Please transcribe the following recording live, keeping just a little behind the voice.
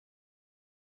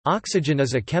Oxygen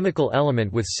is a chemical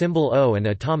element with symbol O and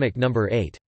atomic number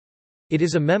 8. It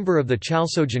is a member of the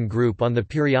chalcogen group on the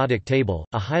periodic table,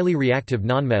 a highly reactive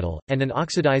nonmetal, and an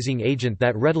oxidizing agent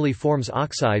that readily forms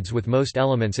oxides with most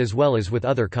elements as well as with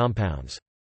other compounds.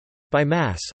 By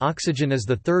mass, oxygen is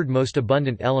the third most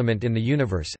abundant element in the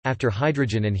universe, after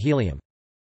hydrogen and helium.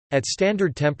 At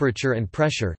standard temperature and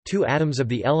pressure, two atoms of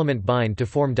the element bind to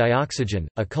form dioxygen,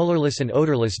 a colorless and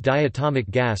odorless diatomic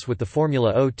gas with the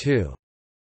formula O2.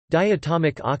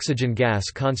 Diatomic oxygen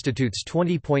gas constitutes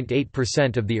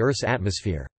 20.8% of the Earth's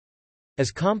atmosphere.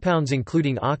 As compounds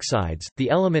including oxides, the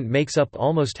element makes up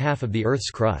almost half of the Earth's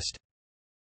crust.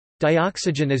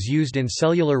 Dioxygen is used in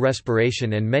cellular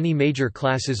respiration, and many major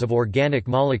classes of organic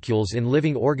molecules in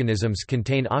living organisms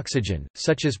contain oxygen,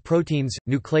 such as proteins,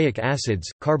 nucleic acids,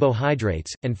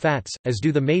 carbohydrates, and fats, as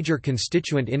do the major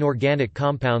constituent inorganic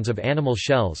compounds of animal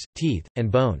shells, teeth, and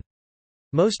bone.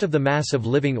 Most of the mass of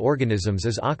living organisms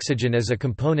is oxygen as a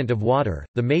component of water,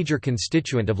 the major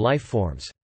constituent of life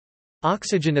forms.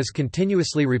 Oxygen is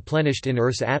continuously replenished in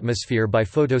Earth's atmosphere by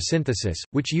photosynthesis,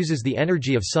 which uses the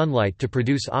energy of sunlight to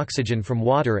produce oxygen from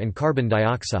water and carbon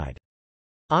dioxide.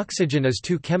 Oxygen is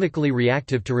too chemically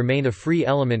reactive to remain a free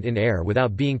element in air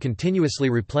without being continuously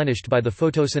replenished by the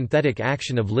photosynthetic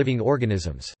action of living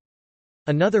organisms.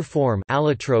 Another form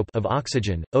allotrope of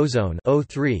oxygen, ozone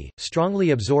O3, strongly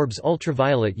absorbs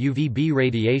ultraviolet UVB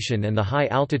radiation, and the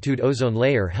high-altitude ozone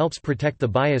layer helps protect the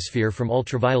biosphere from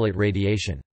ultraviolet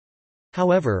radiation.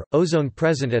 However, ozone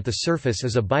present at the surface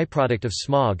is a byproduct of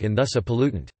smog and thus a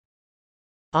pollutant.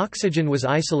 Oxygen was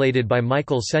isolated by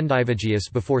Michael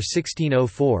Sendivogius before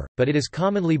 1604, but it is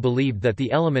commonly believed that the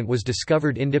element was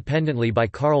discovered independently by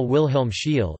Carl Wilhelm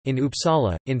Scheele, in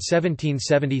Uppsala, in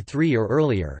 1773 or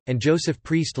earlier, and Joseph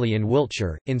Priestley in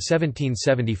Wiltshire, in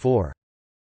 1774.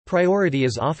 Priority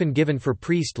is often given for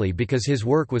Priestley because his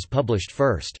work was published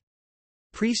first.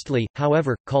 Priestley,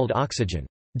 however, called oxygen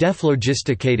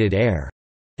dephlogisticated air,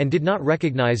 and did not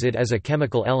recognize it as a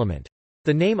chemical element.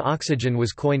 The name oxygen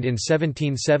was coined in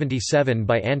 1777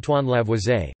 by Antoine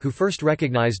Lavoisier, who first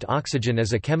recognized oxygen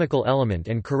as a chemical element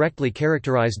and correctly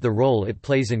characterized the role it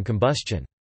plays in combustion.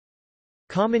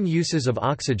 Common uses of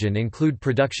oxygen include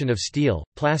production of steel,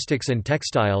 plastics and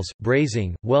textiles,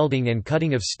 brazing, welding and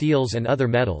cutting of steels and other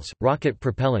metals, rocket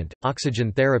propellant,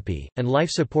 oxygen therapy, and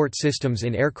life support systems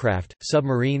in aircraft,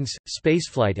 submarines,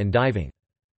 spaceflight and diving.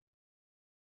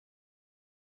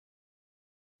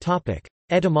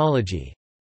 Etymology.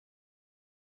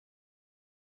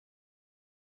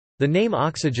 The name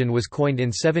oxygen was coined in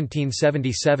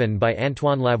 1777 by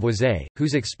Antoine Lavoisier,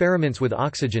 whose experiments with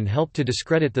oxygen helped to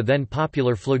discredit the then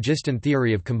popular phlogiston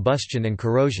theory of combustion and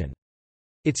corrosion.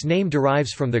 Its name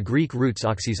derives from the Greek roots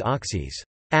oxys,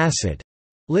 acid,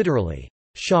 literally,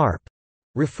 sharp,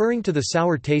 referring to the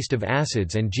sour taste of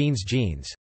acids, and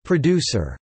genes,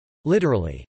 producer,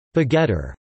 literally,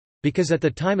 begetter. Because at the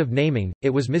time of naming,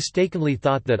 it was mistakenly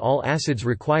thought that all acids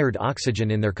required oxygen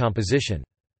in their composition.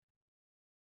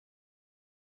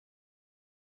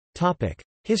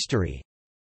 History.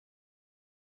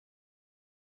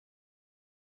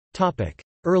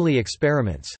 Early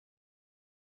experiments.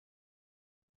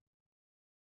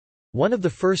 One of the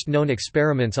first known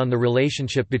experiments on the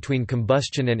relationship between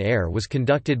combustion and air was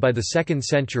conducted by the 2nd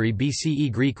century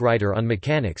BCE Greek writer on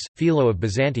mechanics, Philo of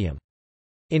Byzantium.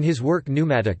 In his work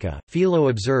Pneumatica, Philo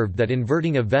observed that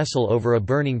inverting a vessel over a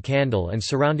burning candle and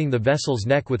surrounding the vessel's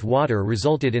neck with water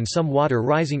resulted in some water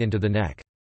rising into the neck.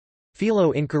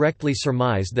 Philo incorrectly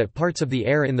surmised that parts of the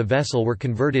air in the vessel were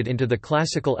converted into the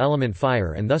classical element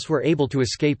fire and thus were able to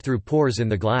escape through pores in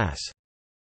the glass.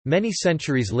 Many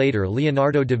centuries later,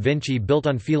 Leonardo da Vinci built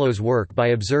on Philo's work by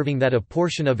observing that a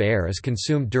portion of air is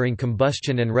consumed during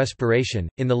combustion and respiration.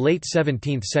 In the late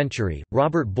 17th century,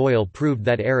 Robert Boyle proved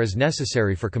that air is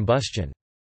necessary for combustion.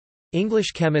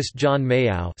 English chemist John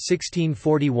Mayow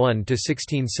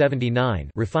 (1641–1679)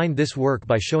 refined this work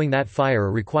by showing that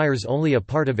fire requires only a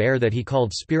part of air that he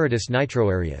called spiritus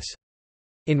nitroaereus.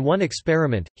 In one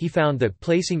experiment, he found that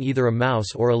placing either a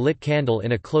mouse or a lit candle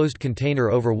in a closed container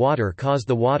over water caused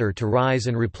the water to rise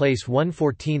and replace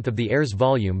 1/14 of the air's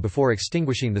volume before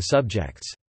extinguishing the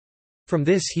subjects. From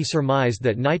this he surmised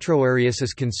that nitroaereus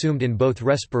is consumed in both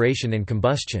respiration and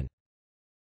combustion.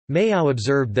 Mayow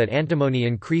observed that antimony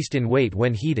increased in weight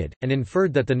when heated, and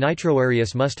inferred that the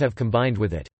nitroaereus must have combined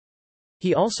with it.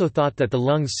 He also thought that the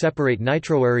lungs separate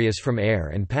nitroaereus from air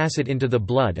and pass it into the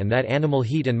blood, and that animal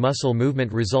heat and muscle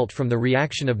movement result from the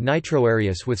reaction of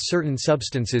nitroaereus with certain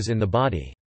substances in the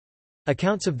body.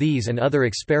 Accounts of these and other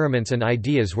experiments and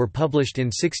ideas were published in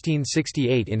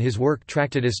 1668 in his work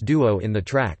Tractatus Duo in the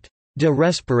tract De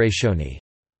Respiratione.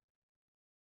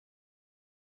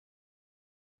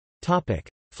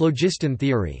 Phlogiston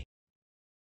theory.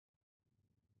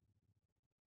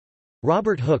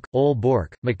 Robert Hooke, Ole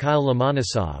Bork, Mikhail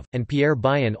Lomonosov, and Pierre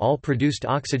Bayen all produced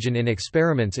oxygen in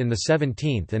experiments in the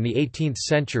 17th and the 18th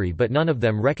century, but none of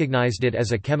them recognized it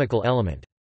as a chemical element.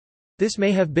 This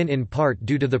may have been in part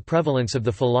due to the prevalence of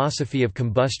the philosophy of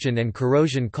combustion and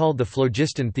corrosion called the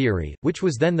phlogiston theory, which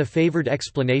was then the favored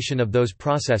explanation of those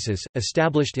processes,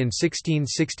 established in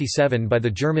 1667 by the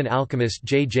German alchemist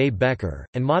J. J. Becher,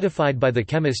 and modified by the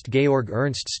chemist Georg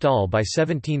Ernst Stahl by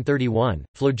 1731.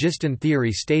 Phlogiston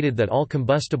theory stated that all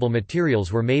combustible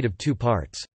materials were made of two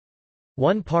parts.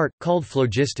 One part, called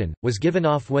phlogiston, was given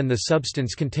off when the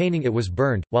substance containing it was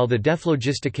burned, while the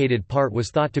dephlogisticated part was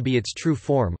thought to be its true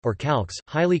form, or calx.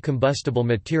 Highly combustible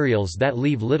materials that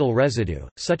leave little residue,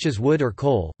 such as wood or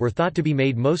coal, were thought to be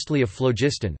made mostly of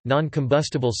phlogiston.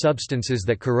 Non-combustible substances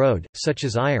that corrode, such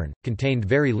as iron, contained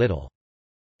very little.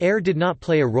 Air did not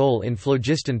play a role in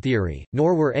phlogiston theory,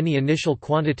 nor were any initial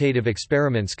quantitative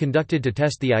experiments conducted to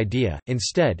test the idea.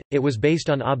 Instead, it was based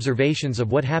on observations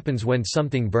of what happens when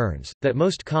something burns, that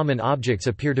most common objects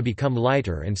appear to become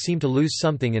lighter and seem to lose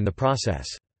something in the process.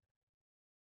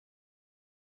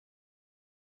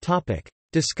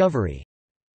 Discovery.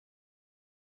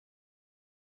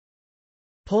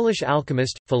 Polish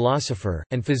alchemist, philosopher,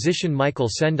 and physician Michael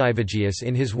Sendivogius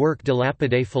in his work De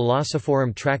Lapide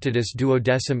Philosophorum Tractatus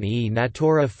duodecim e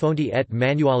Natura Fonti et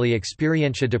Manuali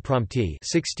Experientia de Prompti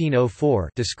 1604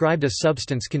 described a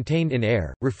substance contained in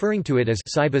air, referring to it as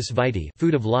cibus vitae,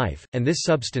 food of life, and this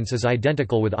substance is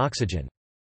identical with oxygen.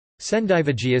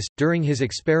 Sendivogius, during his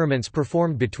experiments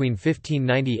performed between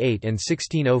 1598 and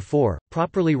 1604,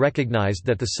 properly recognized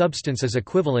that the substance is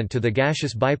equivalent to the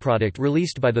gaseous byproduct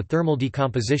released by the thermal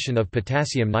decomposition of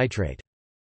potassium nitrate.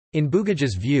 In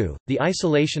Bugage's view, the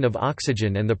isolation of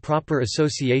oxygen and the proper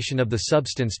association of the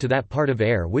substance to that part of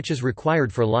air which is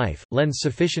required for life, lends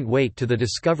sufficient weight to the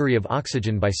discovery of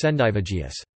oxygen by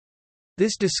Sendivogius.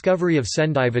 This discovery of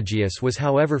Sendivogius was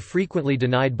however frequently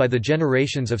denied by the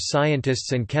generations of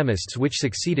scientists and chemists which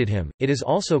succeeded him. It is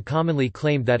also commonly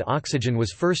claimed that oxygen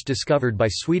was first discovered by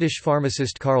Swedish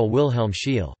pharmacist Carl Wilhelm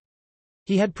Scheele.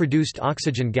 He had produced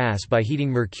oxygen gas by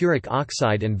heating mercuric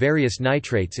oxide and various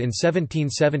nitrates in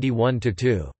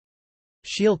 1771–2.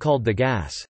 Scheele called the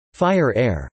gas fire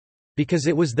air because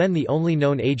it was then the only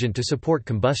known agent to support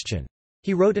combustion.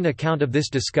 He wrote an account of this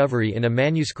discovery in a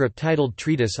manuscript titled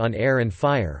Treatise on Air and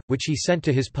Fire, which he sent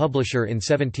to his publisher in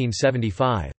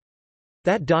 1775.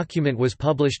 That document was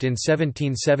published in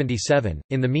 1777.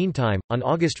 In the meantime, on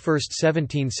August 1,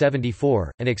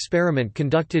 1774, an experiment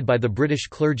conducted by the British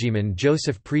clergyman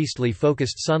Joseph Priestley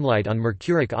focused sunlight on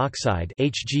mercuric oxide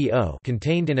 (HgO)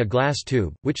 contained in a glass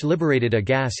tube, which liberated a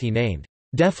gas he named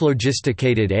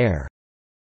dephlogisticated air.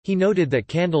 He noted that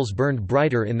candles burned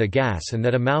brighter in the gas and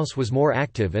that a mouse was more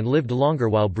active and lived longer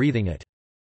while breathing it.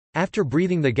 After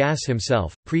breathing the gas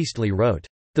himself, Priestley wrote,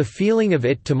 "The feeling of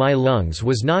it to my lungs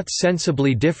was not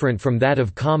sensibly different from that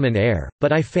of common air,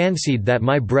 but I fancied that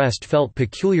my breast felt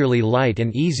peculiarly light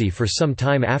and easy for some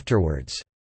time afterwards."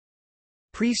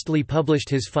 Priestley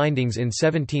published his findings in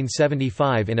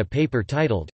 1775 in a paper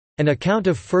titled, An Account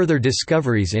of Further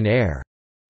Discoveries in Air,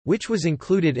 which was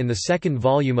included in the second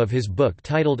volume of his book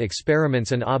titled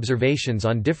Experiments and Observations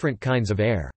on Different Kinds of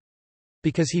Air.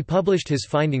 Because he published his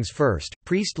findings first,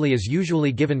 Priestley is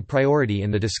usually given priority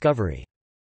in the discovery.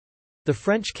 The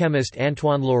French chemist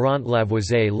Antoine Laurent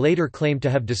Lavoisier later claimed to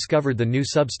have discovered the new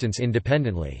substance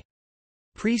independently.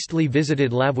 Priestley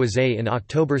visited Lavoisier in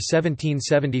October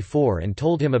 1774 and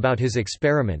told him about his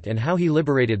experiment and how he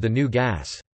liberated the new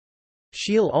gas.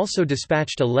 Scheele also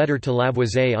dispatched a letter to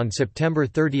Lavoisier on September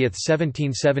 30,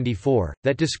 1774,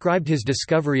 that described his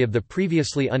discovery of the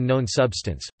previously unknown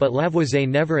substance, but Lavoisier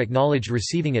never acknowledged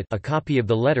receiving it. A copy of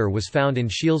the letter was found in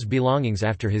Scheele's belongings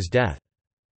after his death.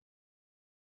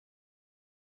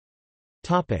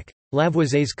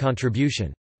 Lavoisier's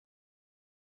contribution.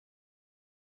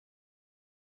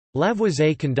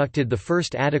 Lavoisier conducted the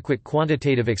first adequate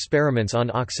quantitative experiments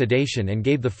on oxidation and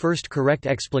gave the first correct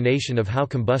explanation of how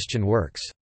combustion works.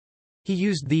 He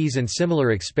used these and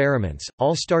similar experiments,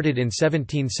 all started in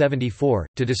 1774,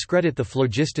 to discredit the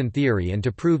phlogiston theory and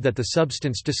to prove that the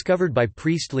substance discovered by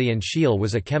Priestley and Scheele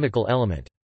was a chemical element.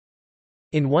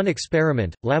 In one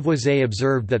experiment, Lavoisier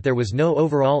observed that there was no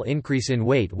overall increase in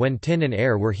weight when tin and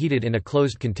air were heated in a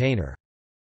closed container.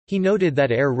 He noted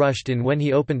that air rushed in when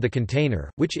he opened the container,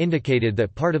 which indicated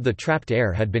that part of the trapped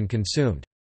air had been consumed.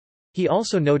 He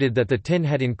also noted that the tin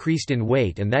had increased in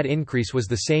weight and that increase was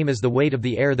the same as the weight of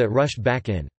the air that rushed back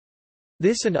in.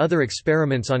 This and other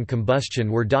experiments on combustion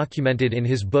were documented in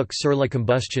his book Sur la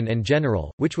combustion en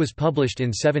général, which was published in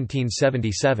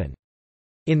 1777.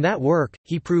 In that work,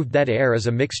 he proved that air is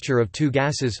a mixture of two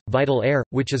gases, vital air,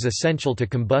 which is essential to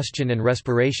combustion and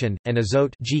respiration, and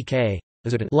azote (GK),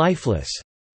 lifeless,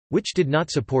 which did not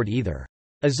support either.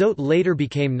 Azote later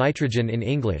became nitrogen in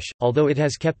English, although it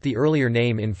has kept the earlier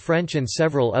name in French and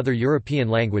several other European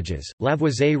languages.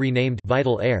 Lavoisier renamed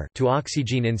vital air to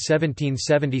oxygene in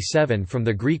 1777 from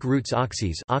the Greek roots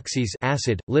oxys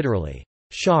acid, literally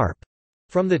sharp,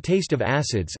 from the taste of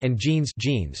acids, and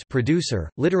genes producer,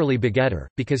 literally begetter,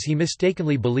 because he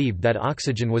mistakenly believed that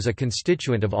oxygen was a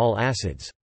constituent of all acids.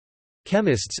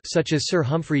 Chemists such as Sir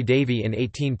Humphrey Davy in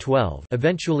 1812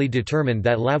 eventually determined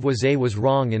that Lavoisier was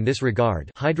wrong in this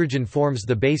regard. Hydrogen forms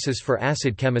the basis for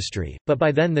acid chemistry, but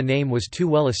by then the name was too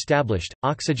well established.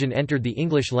 Oxygen entered the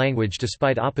English language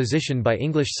despite opposition by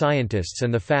English scientists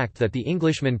and the fact that the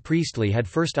Englishman Priestley had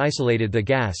first isolated the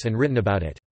gas and written about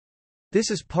it.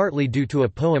 This is partly due to a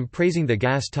poem praising the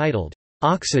gas titled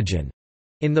Oxygen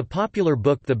in the popular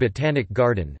book The Botanic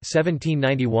Garden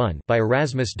 1791 by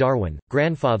Erasmus Darwin,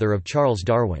 grandfather of Charles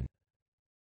Darwin.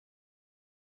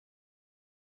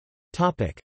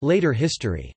 Later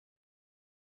history.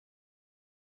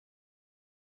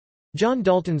 John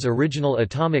Dalton's original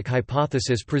atomic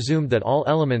hypothesis presumed that all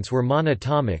elements were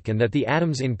monatomic and that the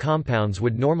atoms in compounds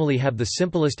would normally have the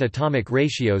simplest atomic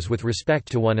ratios with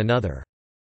respect to one another.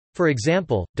 For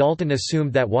example, Dalton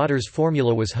assumed that water's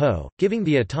formula was Ho, giving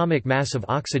the atomic mass of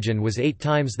oxygen was 8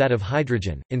 times that of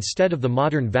hydrogen, instead of the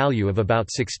modern value of about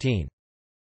 16.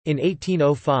 In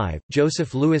 1805,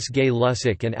 Joseph Louis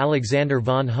Gay-Lussac and Alexander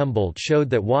von Humboldt showed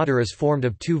that water is formed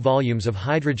of 2 volumes of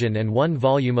hydrogen and 1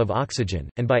 volume of oxygen,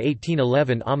 and by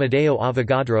 1811 Amadeo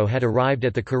Avogadro had arrived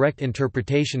at the correct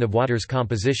interpretation of water's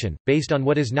composition, based on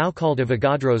what is now called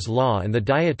Avogadro's law and the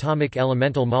diatomic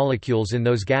elemental molecules in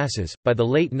those gases. By the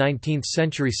late 19th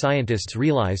century, scientists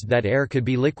realized that air could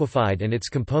be liquefied and its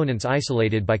components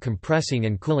isolated by compressing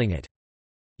and cooling it.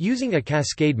 Using a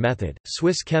cascade method,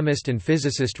 Swiss chemist and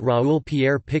physicist Raoul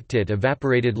Pierre Pictet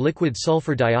evaporated liquid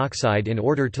sulfur dioxide in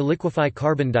order to liquefy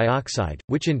carbon dioxide,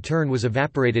 which in turn was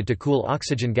evaporated to cool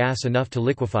oxygen gas enough to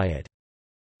liquefy it.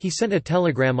 He sent a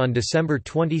telegram on December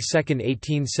 22,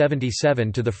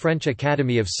 1877 to the French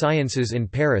Academy of Sciences in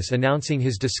Paris announcing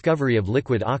his discovery of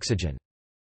liquid oxygen.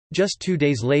 Just 2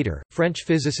 days later, French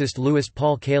physicist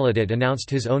Louis-Paul Cailletet announced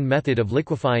his own method of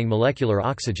liquefying molecular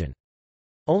oxygen.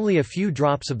 Only a few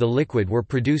drops of the liquid were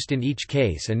produced in each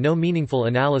case and no meaningful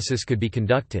analysis could be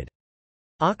conducted.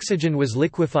 Oxygen was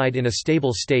liquefied in a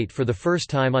stable state for the first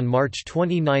time on March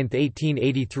 29,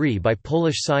 1883 by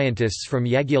Polish scientists from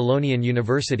Jagiellonian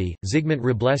University, Zygmunt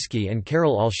Wróblewski and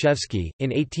Karol Olszewski. In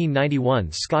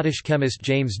 1891, Scottish chemist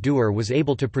James Dewar was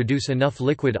able to produce enough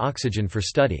liquid oxygen for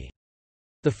study.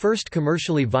 The first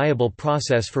commercially viable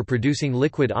process for producing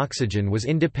liquid oxygen was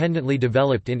independently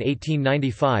developed in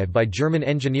 1895 by German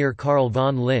engineer Carl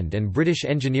von Linde and British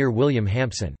engineer William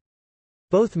Hampson.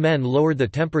 Both men lowered the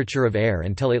temperature of air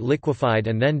until it liquefied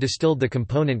and then distilled the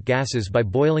component gases by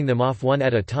boiling them off one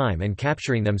at a time and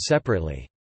capturing them separately.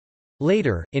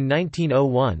 Later, in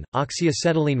 1901,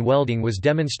 oxyacetylene welding was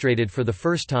demonstrated for the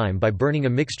first time by burning a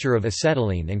mixture of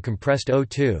acetylene and compressed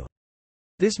O2.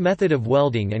 This method of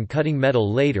welding and cutting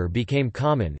metal later became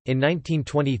common. In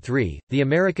 1923, the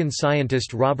American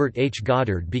scientist Robert H.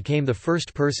 Goddard became the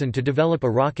first person to develop a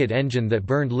rocket engine that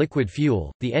burned liquid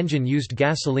fuel. The engine used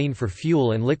gasoline for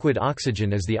fuel and liquid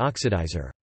oxygen as the oxidizer.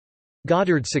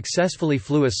 Goddard successfully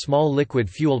flew a small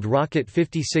liquid-fueled rocket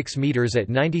 56 meters at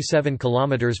 97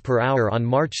 km per hour on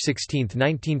March 16,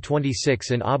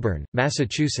 1926 in Auburn,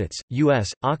 Massachusetts, U.S.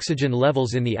 Oxygen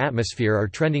levels in the atmosphere are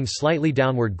trending slightly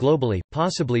downward globally,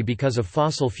 possibly because of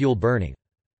fossil fuel burning.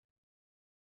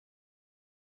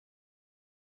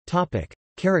 Topic: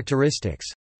 Characteristics.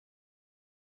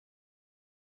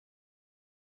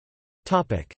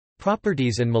 Topic: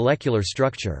 Properties and molecular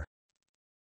structure.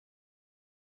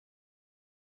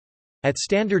 At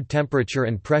standard temperature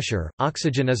and pressure,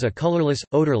 oxygen is a colorless,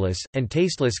 odorless, and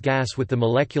tasteless gas with the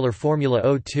molecular formula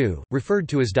O2, referred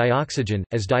to as dioxygen.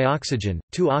 As dioxygen,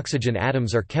 2 oxygen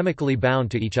atoms are chemically bound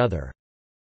to each other.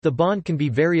 The bond can be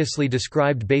variously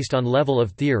described based on level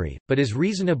of theory, but is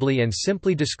reasonably and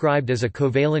simply described as a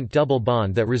covalent double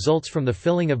bond that results from the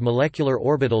filling of molecular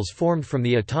orbitals formed from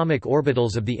the atomic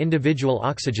orbitals of the individual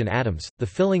oxygen atoms, the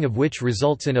filling of which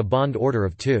results in a bond order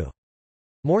of 2.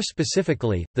 More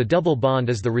specifically, the double bond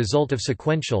is the result of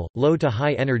sequential, low to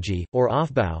high energy, or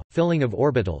offbow, filling of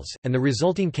orbitals, and the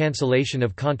resulting cancellation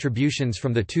of contributions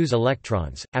from the 2s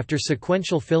electrons. After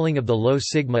sequential filling of the low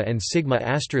sigma and sigma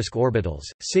asterisk orbitals,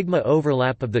 sigma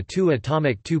overlap of the 2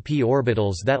 atomic 2p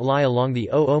orbitals that lie along the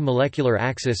OO molecular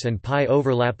axis and pi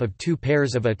overlap of 2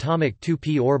 pairs of atomic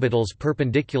 2p orbitals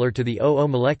perpendicular to the OO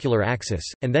molecular axis,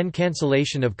 and then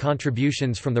cancellation of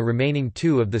contributions from the remaining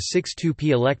 2 of the 6 2p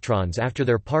electrons after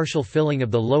their partial filling of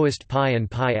the lowest pi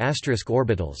and pi asterisk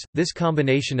orbitals. This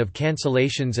combination of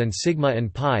cancellations and sigma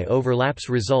and pi overlaps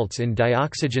results in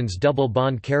dioxygen's double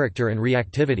bond character and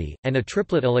reactivity, and a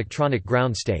triplet electronic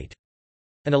ground state.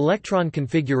 An electron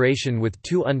configuration with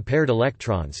 2 unpaired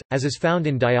electrons, as is found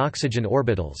in dioxygen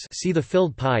orbitals, see the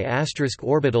filled pi asterisk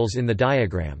orbitals in the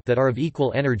diagram, that are of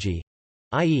equal energy,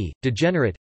 i.e.,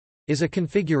 degenerate, is a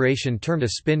configuration termed a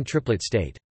spin triplet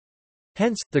state.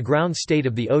 Hence, the ground state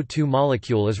of the O2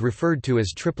 molecule is referred to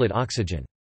as triplet oxygen.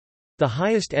 The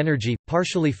highest energy,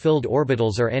 partially filled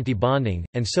orbitals are antibonding,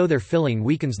 and so their filling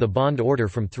weakens the bond order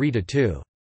from 3 to 2.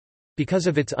 Because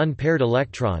of its unpaired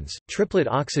electrons, triplet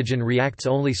oxygen reacts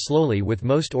only slowly with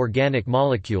most organic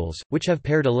molecules, which have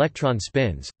paired electron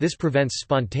spins. This prevents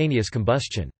spontaneous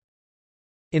combustion.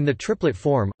 In the triplet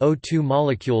form, O2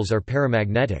 molecules are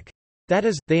paramagnetic. That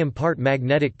is, they impart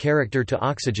magnetic character to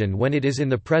oxygen when it is in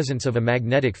the presence of a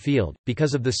magnetic field,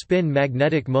 because of the spin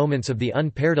magnetic moments of the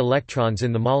unpaired electrons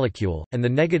in the molecule, and the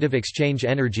negative exchange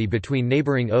energy between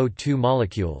neighboring O2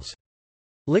 molecules.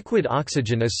 Liquid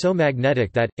oxygen is so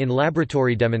magnetic that, in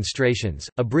laboratory demonstrations,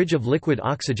 a bridge of liquid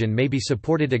oxygen may be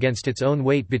supported against its own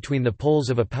weight between the poles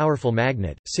of a powerful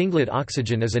magnet. Singlet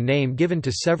oxygen is a name given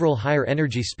to several higher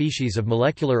energy species of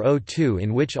molecular O2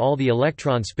 in which all the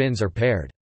electron spins are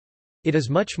paired. It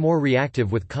is much more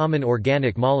reactive with common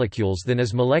organic molecules than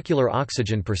is molecular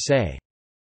oxygen per se.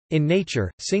 In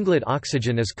nature, singlet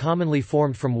oxygen is commonly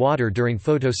formed from water during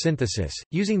photosynthesis,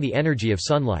 using the energy of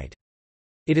sunlight.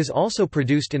 It is also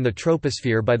produced in the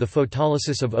troposphere by the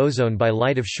photolysis of ozone by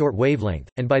light of short wavelength,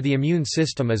 and by the immune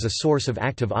system as a source of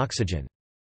active oxygen.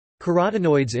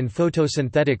 Carotenoids in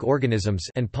photosynthetic organisms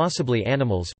and possibly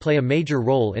animals play a major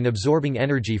role in absorbing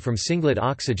energy from singlet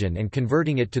oxygen and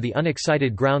converting it to the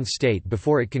unexcited ground state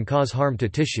before it can cause harm to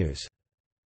tissues.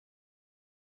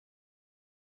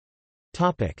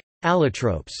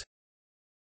 Allotropes.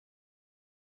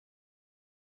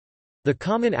 The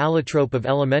common allotrope of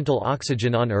elemental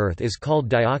oxygen on Earth is called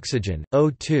dioxygen,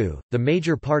 O2, the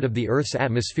major part of the Earth's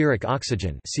atmospheric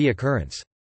oxygen. See occurrence.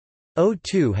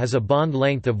 O2 has a bond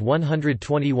length of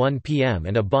 121 pm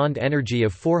and a bond energy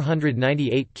of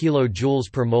 498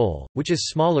 kJ per mole, which is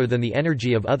smaller than the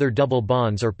energy of other double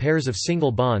bonds or pairs of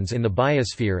single bonds in the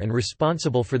biosphere and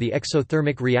responsible for the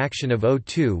exothermic reaction of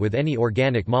O2 with any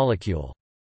organic molecule.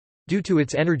 Due to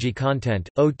its energy content,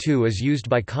 O2 is used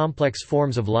by complex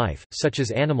forms of life, such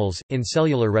as animals, in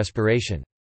cellular respiration.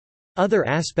 Other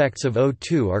aspects of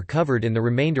O2 are covered in the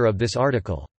remainder of this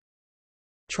article.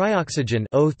 Trioxygen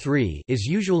O3 is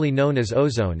usually known as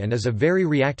ozone and is a very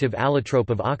reactive allotrope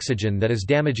of oxygen that is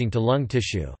damaging to lung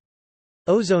tissue.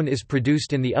 Ozone is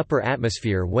produced in the upper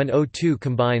atmosphere when O2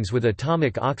 combines with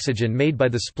atomic oxygen made by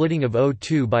the splitting of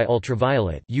O2 by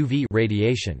ultraviolet (UV)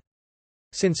 radiation.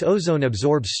 Since ozone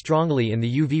absorbs strongly in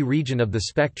the UV region of the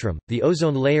spectrum, the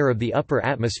ozone layer of the upper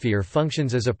atmosphere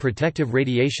functions as a protective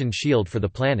radiation shield for the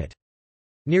planet.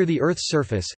 Near the Earth's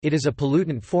surface, it is a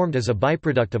pollutant formed as a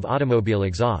byproduct of automobile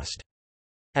exhaust.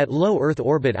 At low Earth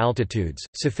orbit altitudes,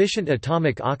 sufficient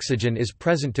atomic oxygen is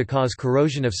present to cause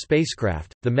corrosion of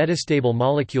spacecraft. The metastable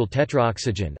molecule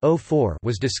tetraoxygen O4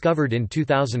 was discovered in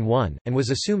 2001, and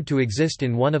was assumed to exist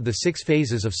in one of the 6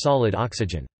 phases of solid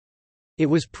oxygen. It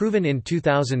was proven in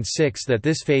 2006 that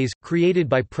this phase, created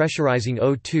by pressurizing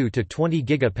O2 to 20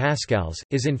 gigapascals,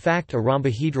 is in fact a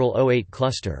rhombohedral O8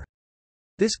 cluster.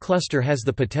 This cluster has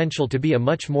the potential to be a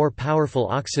much more powerful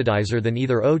oxidizer than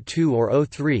either O2 or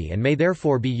O3 and may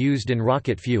therefore be used in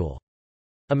rocket fuel.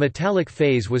 A metallic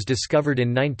phase was discovered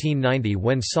in 1990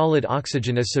 when solid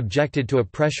oxygen is subjected to a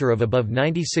pressure of above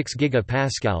 96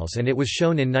 gigapascals, and it was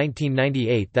shown in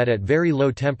 1998 that at very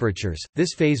low temperatures,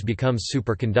 this phase becomes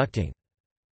superconducting.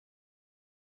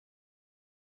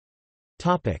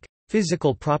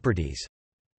 Physical properties.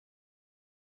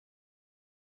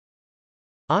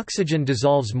 Oxygen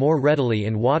dissolves more readily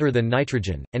in water than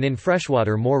nitrogen, and in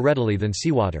freshwater more readily than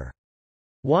seawater.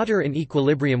 Water in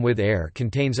equilibrium with air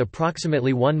contains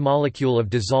approximately 1 molecule of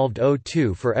dissolved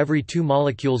O2 for every 2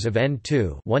 molecules of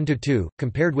N2 1 to 2,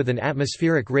 compared with an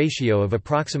atmospheric ratio of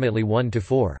approximately 1 to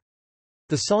 4.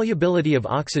 The solubility of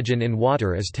oxygen in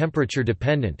water is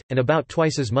temperature-dependent, and about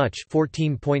twice as much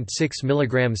 14.6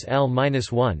 mg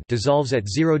L-1 dissolves at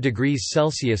 0 degrees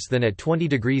Celsius than at 20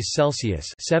 degrees Celsius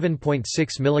 7.6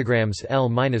 mg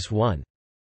L-1.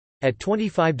 At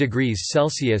 25 degrees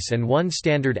Celsius and 1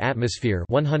 standard atmosphere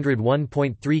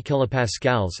 101.3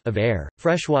 kilopascals of air,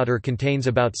 freshwater contains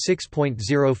about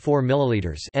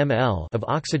 6.04 ml of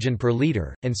oxygen per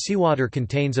liter, and seawater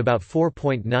contains about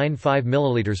 4.95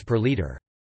 ml per liter.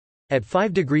 At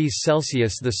 5 degrees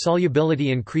Celsius the solubility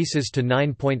increases to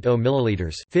 9.0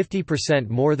 ml, 50%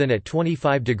 more than at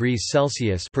 25 degrees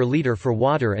Celsius per liter for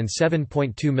water, and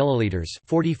 7.2 ml,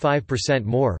 45%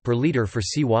 more per liter for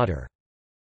seawater.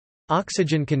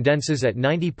 Oxygen condenses at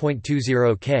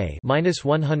 90.20 K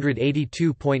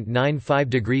 (-182.95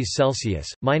 degrees Celsius,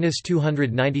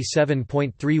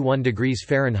 (-297.31 degrees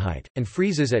Fahrenheit), and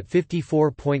freezes at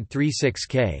 54.36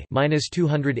 K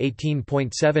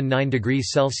 (-218.79 degrees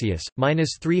Celsius,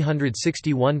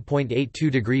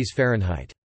 (-361.82 degrees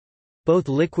Fahrenheit). Both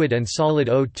liquid and solid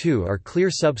O2 are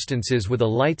clear substances with a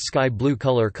light sky blue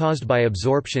color caused by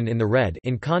absorption in the red,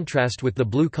 in contrast with the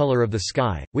blue color of the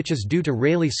sky, which is due to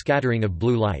Rayleigh scattering of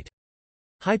blue light.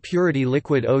 High-purity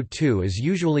liquid O2 is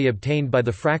usually obtained by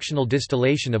the fractional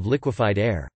distillation of liquefied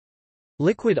air.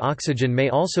 Liquid oxygen may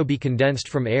also be condensed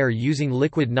from air using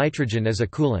liquid nitrogen as a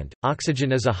coolant.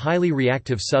 Oxygen is a highly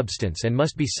reactive substance and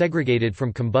must be segregated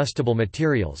from combustible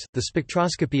materials. The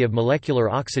spectroscopy of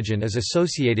molecular oxygen is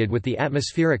associated with the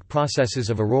atmospheric processes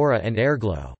of aurora and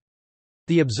airglow.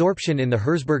 The absorption in the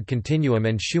Herzberg continuum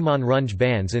and Schumann-Runge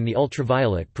bands in the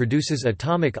ultraviolet produces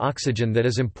atomic oxygen that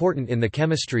is important in the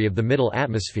chemistry of the middle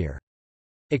atmosphere.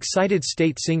 Excited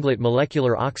state singlet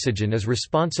molecular oxygen is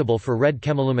responsible for red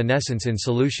chemiluminescence in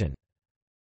solution.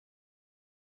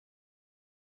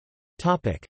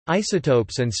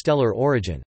 Isotopes and stellar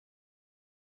origin.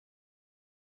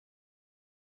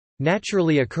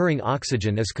 Naturally occurring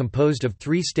oxygen is composed of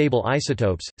three stable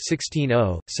isotopes,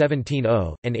 16O,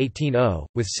 17O, and 18O,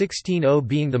 with 16O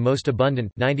being the most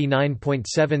abundant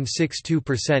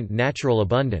 99.762% natural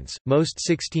abundance. Most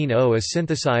 16O is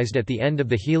synthesized at the end of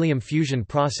the helium fusion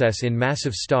process in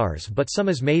massive stars, but some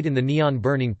is made in the neon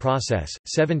burning process.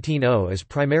 17O is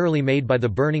primarily made by the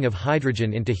burning of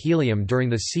hydrogen into helium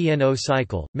during the CNO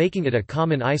cycle, making it a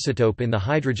common isotope in the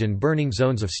hydrogen-burning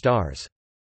zones of stars.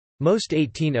 Most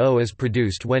 18O is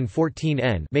produced when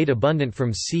 14N, made abundant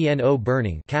from CNO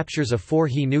burning, captures a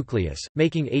 4He nucleus,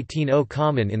 making 18O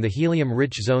common in the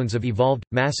helium-rich zones of evolved,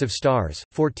 massive stars.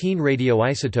 14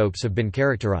 radioisotopes have been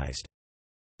characterized.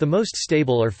 The most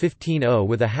stable are 15O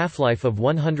with a half-life of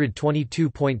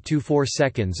 122.24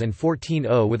 seconds and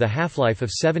 14O with a half-life of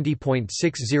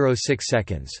 70.606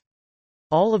 seconds.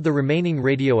 All of the remaining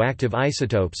radioactive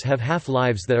isotopes have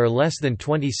half-lives that are less than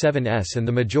 27 s, and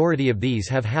the majority of these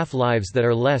have half-lives that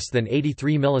are less than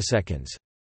 83 milliseconds.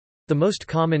 The most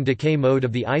common decay mode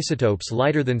of the isotopes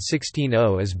lighter than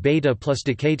 16O is beta plus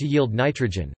decay to yield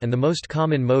nitrogen, and the most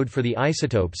common mode for the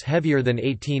isotopes heavier than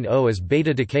 18O is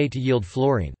beta decay to yield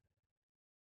fluorine.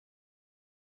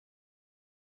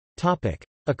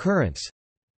 Occurrence.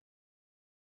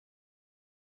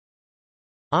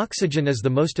 Oxygen is the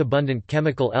most abundant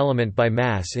chemical element by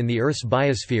mass in the Earth's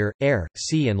biosphere, air,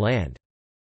 sea and land.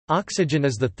 Oxygen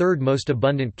is the third most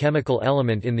abundant chemical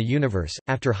element in the universe,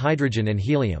 after hydrogen and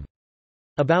helium.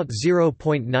 About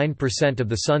 0.9% of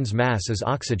the Sun's mass is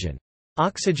oxygen.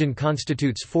 Oxygen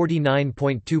constitutes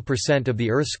 49.2% of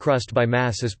the Earth's crust by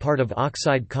mass as part of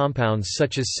oxide compounds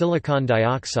such as silicon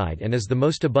dioxide, and is the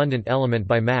most abundant element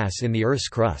by mass in the Earth's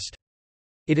crust.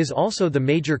 It is also the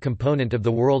major component of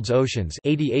the world's oceans,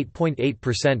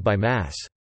 88.8% by mass.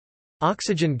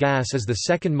 Oxygen gas is the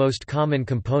second most common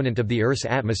component of the Earth's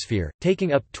atmosphere,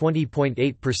 taking up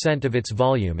 20.8% of its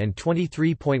volume and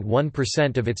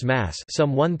 23.1% of its mass,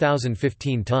 some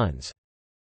 1,015 tons.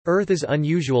 Earth is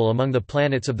unusual among the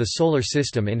planets of the Solar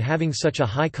System in having such a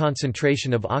high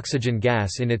concentration of oxygen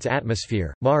gas in its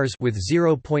atmosphere. Mars, with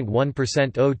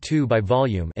 0.1% O2 by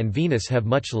volume, and Venus have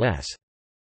much less.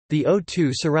 The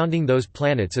O2 surrounding those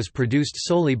planets is produced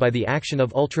solely by the action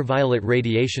of ultraviolet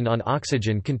radiation on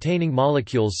oxygen-containing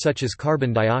molecules such as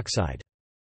carbon dioxide.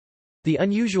 The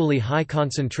unusually high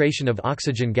concentration of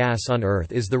oxygen gas on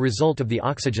Earth is the result of the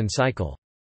oxygen cycle.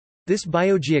 This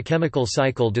biogeochemical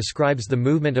cycle describes the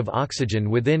movement of oxygen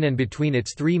within and between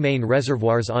its three main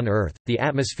reservoirs on Earth, the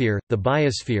atmosphere, the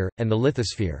biosphere, and the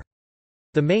lithosphere.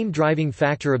 The main driving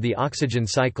factor of the oxygen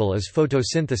cycle is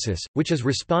photosynthesis, which is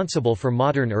responsible for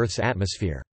modern Earth's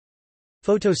atmosphere.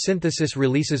 Photosynthesis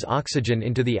releases oxygen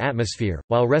into the atmosphere,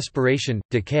 while respiration,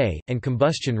 decay, and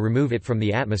combustion remove it from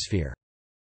the atmosphere.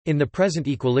 In the present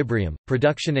equilibrium,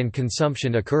 production and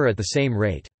consumption occur at the same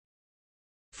rate.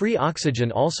 Free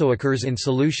oxygen also occurs in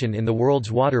solution in the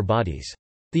world's water bodies.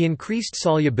 The increased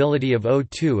solubility of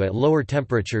O2 at lower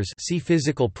temperatures, see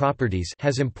physical properties,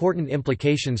 has important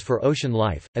implications for ocean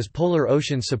life, as polar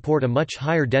oceans support a much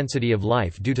higher density of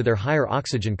life due to their higher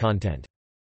oxygen content.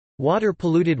 Water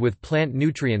polluted with plant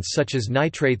nutrients such as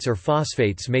nitrates or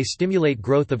phosphates may stimulate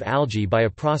growth of algae by a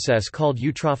process called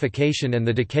eutrophication, and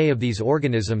the decay of these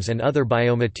organisms and other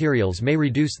biomaterials may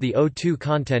reduce the O2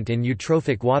 content in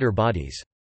eutrophic water bodies.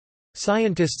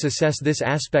 Scientists assess this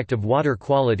aspect of water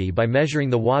quality by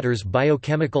measuring the water's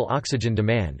biochemical oxygen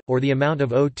demand, or the amount of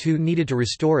O2 needed to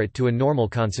restore it to a normal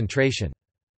concentration.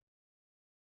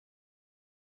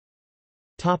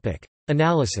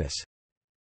 Analysis.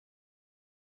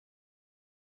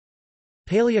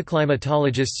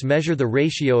 Paleoclimatologists measure the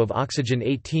ratio of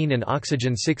oxygen-18 and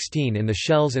oxygen-16 in the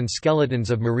shells and skeletons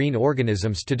of marine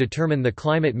organisms to determine the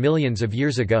climate millions of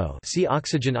years ago. See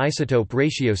oxygen isotope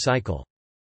ratio cycle.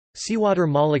 Seawater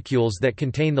molecules that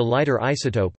contain the lighter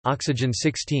isotope,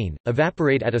 oxygen-16,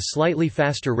 evaporate at a slightly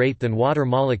faster rate than water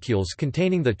molecules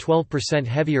containing the 12%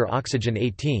 heavier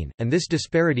oxygen-18, and this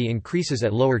disparity increases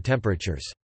at lower temperatures.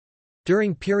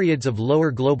 During periods of lower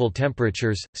global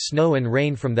temperatures, snow and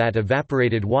rain from that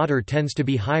evaporated water tends to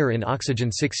be higher in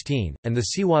oxygen-16, and the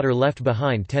seawater left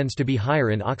behind tends to be higher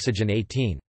in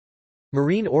oxygen-18.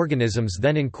 Marine organisms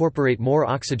then incorporate more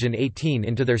oxygen-18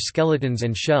 into their skeletons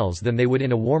and shells than they would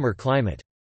in a warmer climate.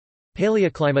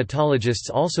 Paleoclimatologists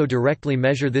also directly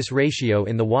measure this ratio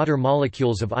in the water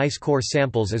molecules of ice core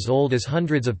samples as old as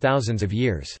hundreds of thousands of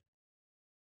years.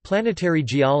 Planetary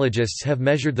geologists have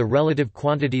measured the relative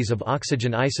quantities of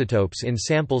oxygen isotopes in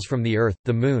samples from the Earth,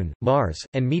 the Moon, Mars,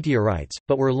 and meteorites,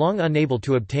 but were long unable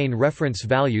to obtain reference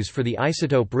values for the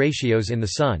isotope ratios in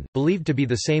the Sun, believed to be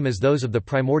the same as those of the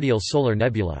primordial solar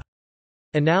nebula.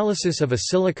 Analysis of a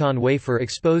silicon wafer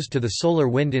exposed to the solar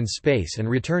wind in space and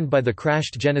returned by the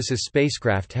crashed Genesis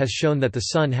spacecraft has shown that the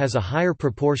Sun has a higher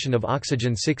proportion of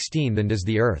oxygen-16 than does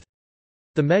the Earth.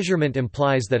 The measurement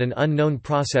implies that an unknown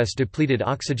process depleted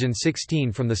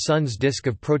oxygen-16 from the Sun's disk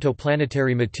of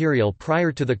protoplanetary material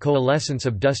prior to the coalescence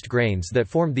of dust grains that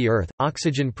formed the Earth.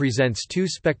 Oxygen presents two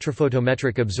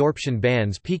spectrophotometric absorption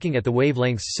bands peaking at the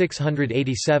wavelengths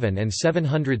 687 and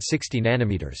 760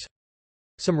 nanometers.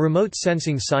 Some remote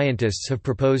sensing scientists have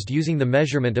proposed using the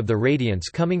measurement of the radiance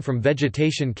coming from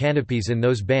vegetation canopies in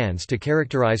those bands to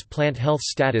characterize plant health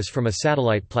status from a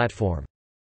satellite platform.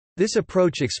 This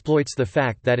approach exploits the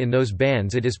fact that in those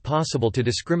bands it is possible to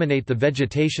discriminate the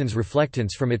vegetation's reflectance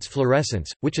from its fluorescence,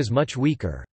 which is much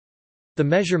weaker. The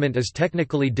measurement is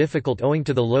technically difficult owing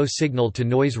to the low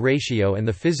signal-to-noise ratio and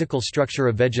the physical structure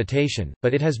of vegetation,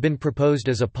 but it has been proposed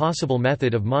as a possible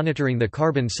method of monitoring the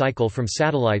carbon cycle from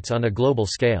satellites on a global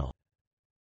scale.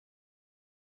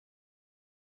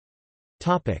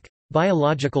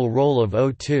 Biological role of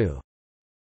O2.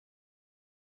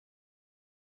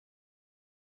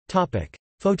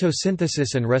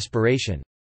 Photosynthesis and respiration.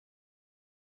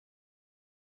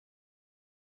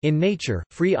 In nature,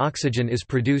 free oxygen is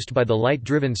produced by the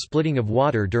light-driven splitting of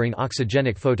water during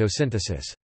oxygenic photosynthesis.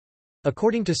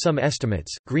 According to some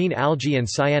estimates, green algae and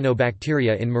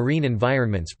cyanobacteria in marine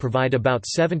environments provide about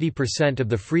 70% of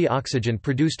the free oxygen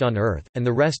produced on Earth, and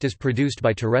the rest is produced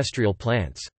by terrestrial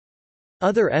plants.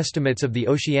 Other estimates of the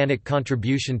oceanic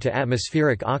contribution to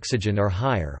atmospheric oxygen are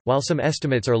higher, while some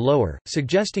estimates are lower,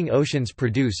 suggesting oceans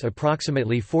produce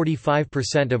approximately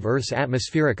 45% of Earth's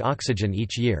atmospheric oxygen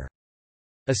each year.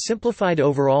 A simplified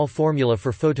overall formula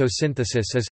for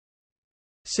photosynthesis is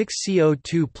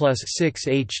 6CO2 plus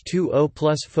 6H2O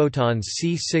plus photons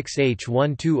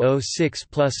C6H12O6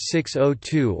 plus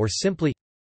 6O2, or simply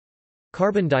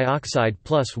carbon dioxide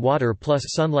plus water plus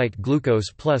sunlight.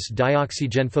 Glucose plus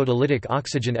dioxygen. Photolytic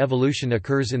oxygen evolution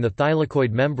occurs in the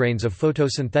thylakoid membranes of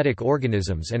photosynthetic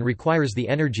organisms and requires the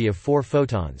energy of 4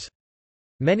 photons.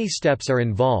 Many steps are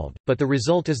involved, but the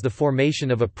result is the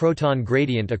formation of a proton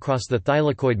gradient across the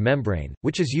thylakoid membrane,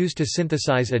 which is used to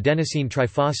synthesize adenosine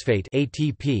triphosphate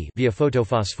 (ATP) via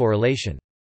photophosphorylation.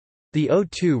 The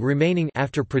O2 remaining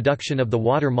after production of the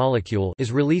water molecule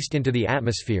is released into the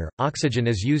atmosphere. Oxygen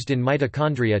is used in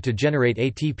mitochondria to generate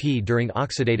ATP during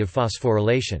oxidative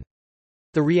phosphorylation.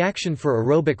 The reaction for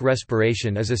aerobic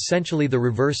respiration is essentially the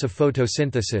reverse of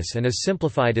photosynthesis and is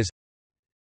simplified as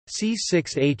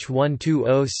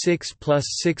C6H12O6 plus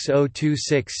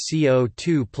 6026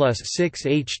 CO2 plus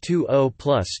 6H2O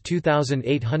plus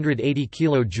 2880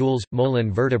 kJ mole.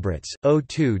 In vertebrates,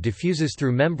 O2 diffuses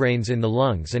through membranes in the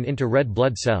lungs and into red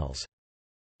blood cells.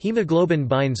 Hemoglobin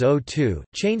binds O2,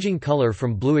 changing color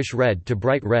from bluish-red to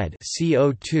bright red.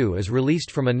 CO2 is released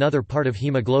from another part of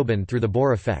hemoglobin through the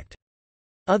Bohr effect.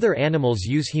 Other animals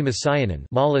use hemocyanin,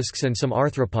 mollusks and some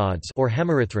arthropods, or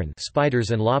hemerythrin, spiders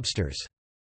and lobsters.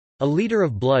 A liter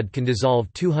of blood can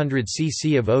dissolve 200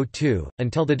 cc of O2.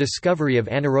 Until the discovery of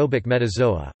anaerobic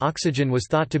metazoa, oxygen was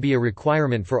thought to be a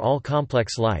requirement for all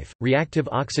complex life. Reactive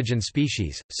oxygen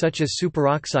species, such as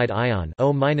superoxide ion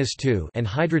O-2 and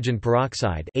hydrogen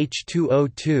peroxide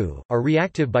H2O2, are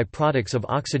reactive byproducts of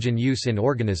oxygen use in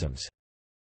organisms.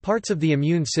 Parts of the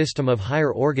immune system of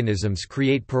higher organisms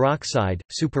create peroxide,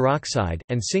 superoxide,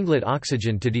 and singlet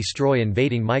oxygen to destroy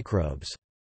invading microbes.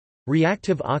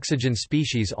 Reactive oxygen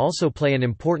species also play an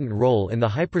important role in the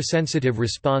hypersensitive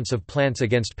response of plants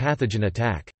against pathogen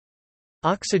attack.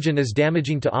 Oxygen is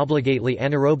damaging to obligately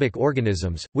anaerobic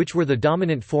organisms, which were the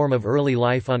dominant form of early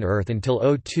life on Earth until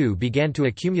O2 began to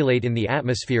accumulate in the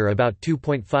atmosphere about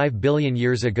 2.5 billion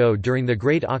years ago during the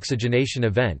Great Oxygenation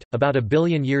Event. About a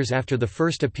billion years after the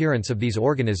first appearance of these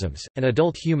organisms, an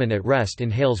adult human at rest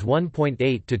inhales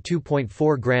 1.8 to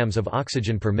 2.4 grams of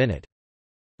oxygen per minute.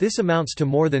 This amounts to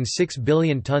more than 6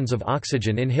 billion tons of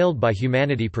oxygen inhaled by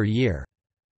humanity per year.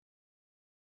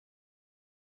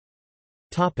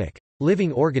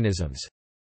 Living organisms.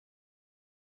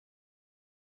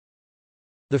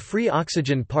 The free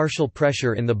oxygen partial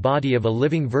pressure in the body of a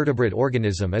living vertebrate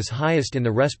organism is highest in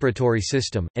the respiratory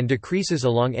system, and decreases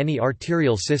along any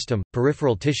arterial system,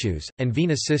 peripheral tissues, and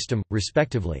venous system,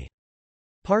 respectively.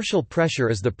 Partial pressure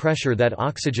is the pressure that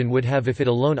oxygen would have if it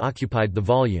alone occupied the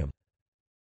volume.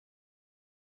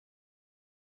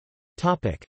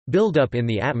 Buildup in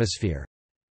the atmosphere.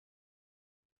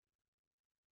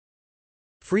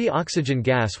 Free oxygen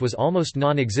gas was almost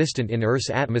non-existent in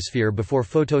Earth's atmosphere before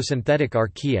photosynthetic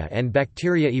archaea and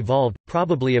bacteria evolved,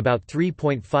 probably about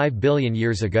 3.5 billion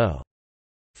years ago.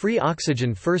 Free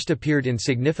oxygen first appeared in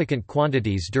significant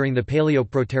quantities during the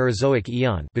Paleoproterozoic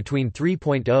eon between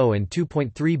 3.0 and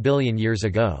 2.3 billion years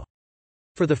ago.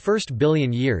 For the first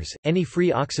billion years, any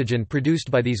free oxygen produced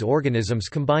by these organisms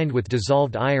combined with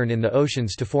dissolved iron in the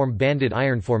oceans to form banded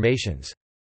iron formations.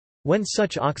 When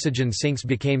such oxygen sinks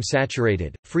became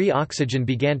saturated, free oxygen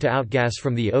began to outgas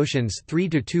from the oceans 3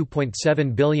 to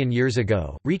 2.7 billion years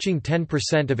ago, reaching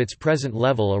 10% of its present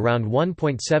level around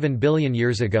 1.7 billion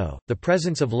years ago. The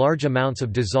presence of large amounts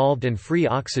of dissolved and free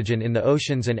oxygen in the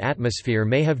oceans and atmosphere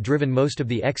may have driven most of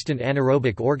the extant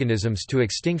anaerobic organisms to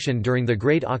extinction during the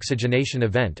Great Oxygenation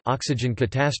Event, oxygen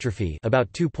catastrophe,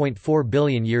 about 2.4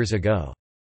 billion years ago.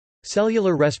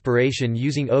 Cellular respiration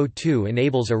using O2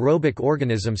 enables aerobic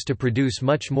organisms to produce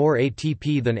much more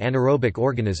ATP than anaerobic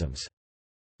organisms.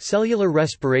 Cellular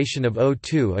respiration of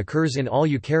O2 occurs in all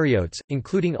eukaryotes,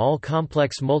 including all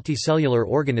complex multicellular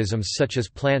organisms such as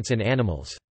plants and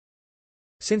animals.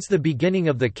 Since the beginning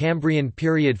of the Cambrian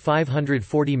period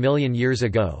 540 million years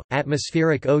ago,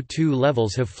 atmospheric O2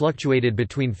 levels have fluctuated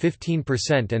between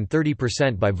 15% and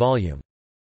 30% by volume.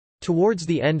 Towards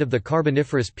the end of the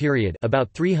Carboniferous period, about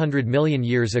 300 million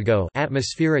years ago,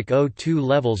 atmospheric O2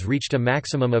 levels reached a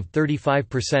maximum of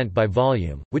 35% by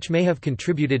volume, which may have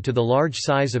contributed to the large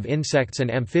size of insects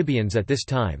and amphibians at this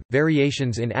time.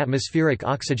 Variations in atmospheric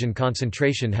oxygen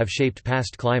concentration have shaped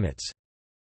past climates.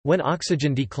 When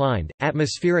oxygen declined,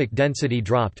 atmospheric density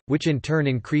dropped, which in turn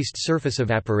increased surface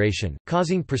evaporation,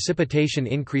 causing precipitation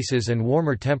increases and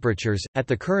warmer temperatures. At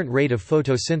the current rate of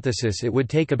photosynthesis, it would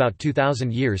take about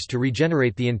 2,000 years to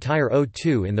regenerate the entire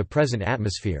O2 in the present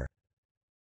atmosphere.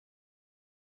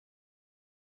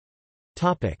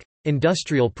 Topic: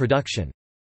 Industrial production.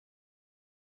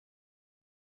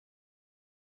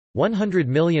 100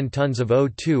 million tons of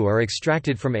O2 are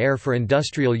extracted from air for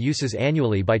industrial uses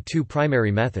annually by two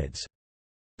primary methods.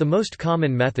 The most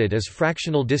common method is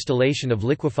fractional distillation of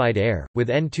liquefied air, with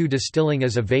N2 distilling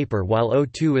as a vapor while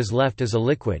O2 is left as a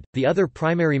liquid. The other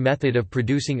primary method of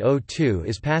producing O2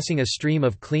 is passing a stream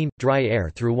of clean, dry air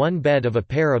through one bed of a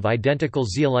pair of identical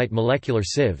zeolite molecular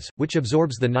sieves, which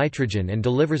absorbs the nitrogen and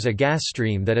delivers a gas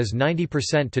stream that is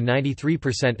 90% to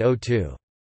 93% O2.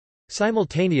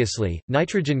 Simultaneously,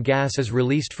 nitrogen gas is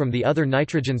released from the other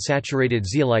nitrogen-saturated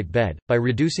zeolite bed, by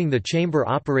reducing the chamber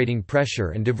operating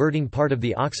pressure and diverting part of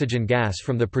the oxygen gas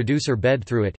from the producer bed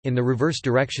through it, in the reverse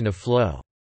direction of flow.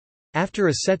 After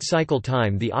a set cycle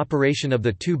time, the operation of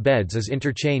the two beds is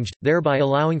interchanged, thereby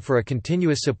allowing for a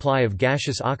continuous supply of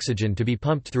gaseous oxygen to be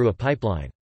pumped through a pipeline.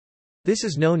 This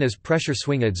is known as pressure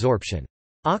swing adsorption.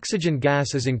 Oxygen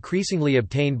gas is increasingly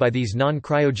obtained by these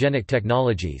non-cryogenic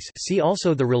technologies. See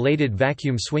also the related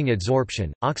vacuum swing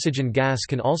adsorption. Oxygen gas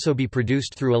can also be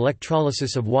produced through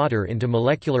electrolysis of water into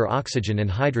molecular oxygen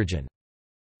and hydrogen.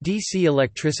 DC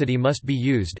electricity must be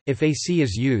used. If AC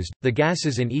is used, the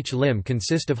gases in each limb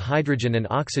consist of hydrogen and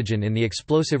oxygen in the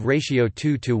explosive ratio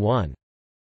 2:1.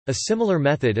 A similar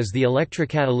method is the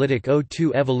electrocatalytic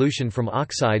O2 evolution from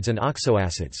oxides and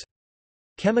oxoacids.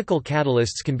 Chemical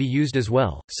catalysts can be used as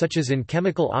well, such as in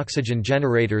chemical oxygen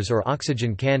generators or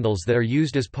oxygen candles that are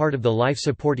used as part of the life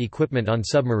support equipment on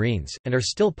submarines, and are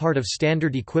still part of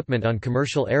standard equipment on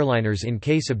commercial airliners in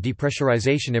case of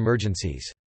depressurization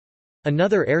emergencies.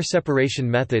 Another air separation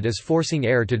method is forcing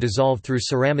air to dissolve through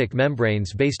ceramic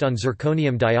membranes based on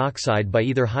zirconium dioxide by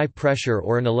either high pressure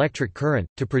or an electric current,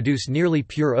 to produce nearly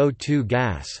pure O2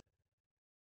 gas.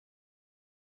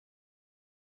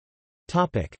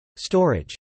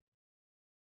 Storage.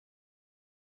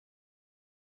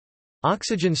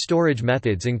 Oxygen storage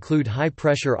methods include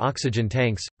high-pressure oxygen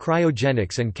tanks,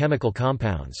 cryogenics and chemical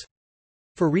compounds.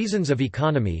 For reasons of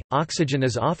economy, oxygen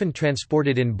is often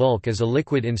transported in bulk as a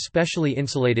liquid in specially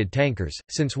insulated tankers,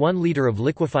 since 1 liter of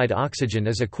liquefied oxygen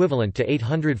is equivalent to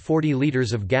 840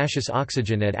 liters of gaseous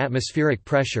oxygen at atmospheric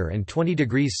pressure and 20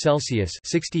 degrees Celsius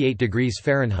 (68 degrees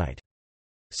Fahrenheit).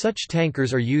 Such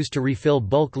tankers are used to refill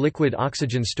bulk liquid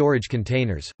oxygen storage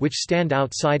containers, which stand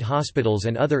outside hospitals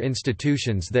and other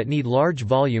institutions that need large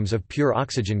volumes of pure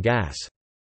oxygen gas.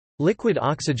 Liquid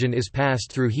oxygen is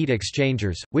passed through heat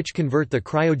exchangers, which convert the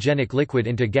cryogenic liquid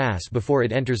into gas before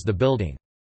it enters the building.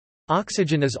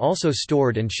 Oxygen is also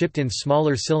stored and shipped in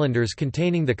smaller cylinders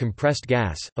containing the compressed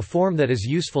gas, a form that is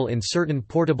useful in certain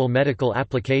portable medical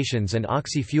applications and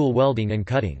oxy-fuel welding and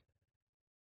cutting.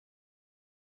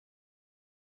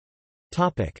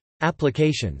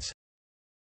 Applications.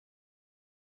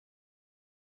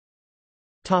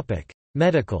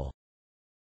 Medical.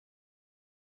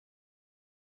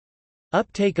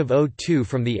 Uptake of O2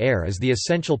 from the air is the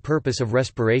essential purpose of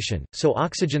respiration, so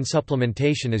oxygen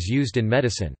supplementation is used in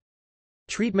medicine.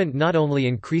 Treatment not only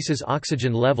increases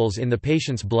oxygen levels in the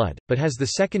patient's blood, but has the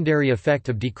secondary effect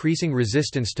of decreasing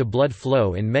resistance to blood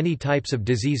flow in many types of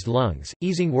diseased lungs,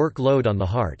 easing workload on the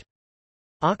heart.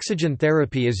 Oxygen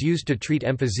therapy is used to treat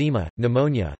emphysema,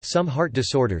 pneumonia, some heart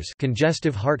disorders,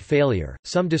 congestive heart failure,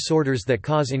 some disorders that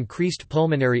cause increased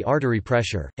pulmonary artery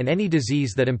pressure, and any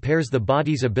disease that impairs the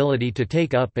body's ability to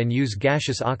take up and use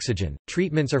gaseous oxygen.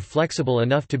 Treatments are flexible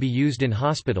enough to be used in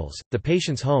hospitals, the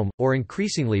patient's home, or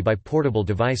increasingly by portable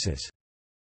devices.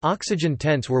 Oxygen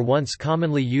tents were once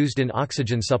commonly used in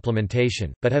oxygen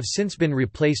supplementation, but have since been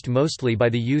replaced mostly by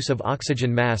the use of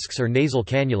oxygen masks or nasal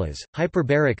cannulas.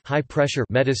 Hyperbaric high-pressure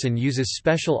medicine uses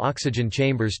special oxygen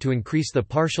chambers to increase the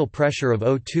partial pressure of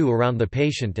O2 around the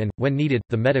patient and, when needed,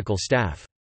 the medical staff.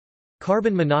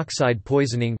 Carbon monoxide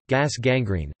poisoning, gas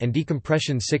gangrene, and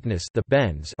decompression sickness, the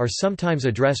BENS, are sometimes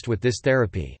addressed with this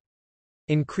therapy.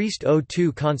 Increased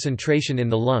O2 concentration in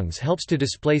the lungs helps to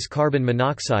displace carbon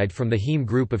monoxide from the heme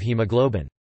group of hemoglobin.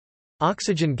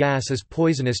 Oxygen gas is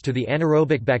poisonous to the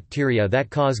anaerobic bacteria that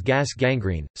cause gas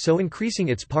gangrene, so increasing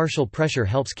its partial pressure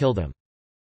helps kill them.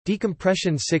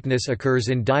 Decompression sickness occurs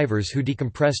in divers who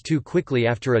decompress too quickly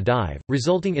after a dive,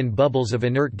 resulting in bubbles of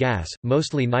inert gas,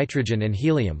 mostly nitrogen and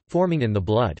helium, forming in the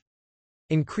blood.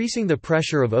 Increasing the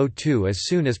pressure of O2 as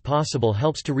soon as possible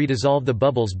helps to redissolve the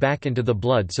bubbles back into the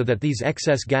blood so that these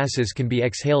excess gases can be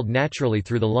exhaled naturally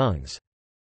through the lungs.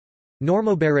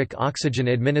 Normobaric oxygen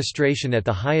administration at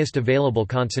the highest available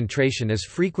concentration is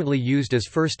frequently used as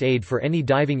first aid for any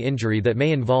diving injury that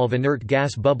may involve inert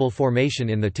gas bubble formation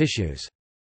in the tissues.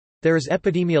 There is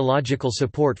epidemiological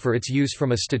support for its use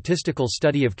from a statistical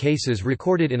study of cases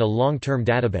recorded in a long-term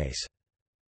database.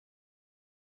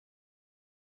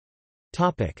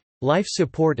 Life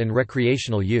support and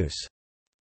recreational use.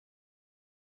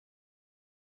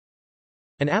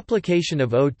 An application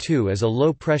of O2 as a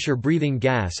low-pressure breathing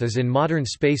gas is in modern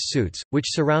space suits, which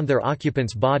surround their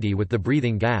occupant's body with the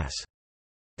breathing gas.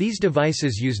 These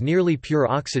devices use nearly pure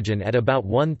oxygen at about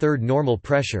 1/3 normal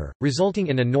pressure, resulting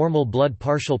in a normal blood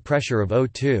partial pressure of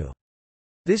O2.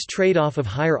 This trade-off of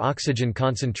higher oxygen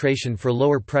concentration for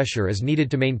lower pressure is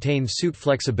needed to maintain suit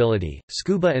flexibility.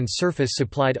 Scuba and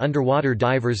surface-supplied underwater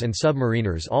divers and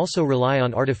submariners also rely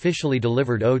on artificially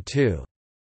delivered O2.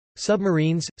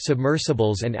 Submarines,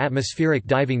 submersibles and atmospheric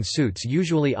diving suits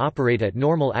usually operate at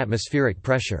normal atmospheric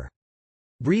pressure.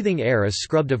 Breathing air is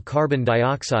scrubbed of carbon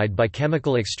dioxide by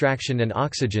chemical extraction and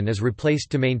oxygen is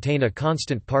replaced to maintain a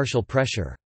constant partial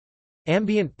pressure.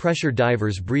 Ambient pressure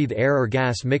divers breathe air or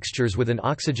gas mixtures with an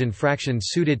oxygen fraction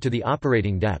suited to the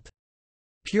operating depth.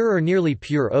 Pure or nearly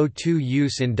pure O2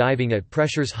 use in diving at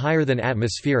pressures higher than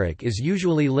atmospheric is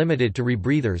usually limited to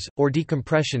rebreathers, or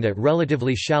decompression at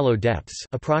relatively shallow depths,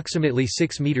 approximately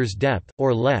 6 meters depth,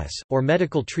 or less, or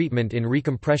medical treatment in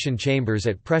recompression chambers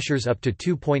at pressures up to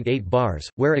 2.8 bars,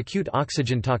 where acute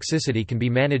oxygen toxicity can be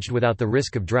managed without the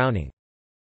risk of drowning.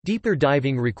 Deeper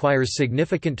diving requires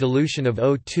significant dilution of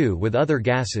O2 with other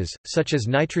gases, such as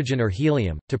nitrogen or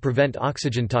helium, to prevent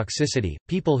oxygen toxicity.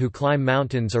 People who climb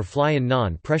mountains or fly in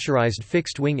non-pressurized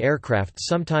fixed-wing aircraft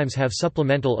sometimes have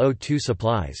supplemental O2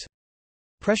 supplies.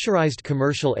 Pressurized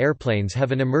commercial airplanes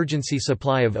have an emergency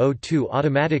supply of O2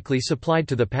 automatically supplied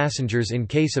to the passengers in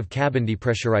case of cabin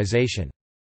depressurization.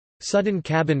 Sudden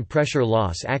cabin pressure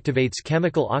loss activates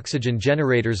chemical oxygen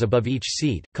generators above each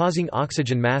seat, causing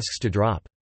oxygen masks to drop.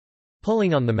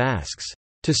 Pulling on the masks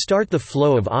to start the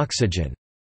flow of oxygen,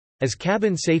 as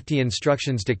cabin safety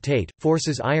instructions dictate,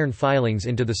 forces iron filings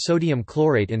into the sodium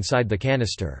chlorate inside the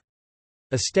canister.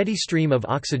 A steady stream of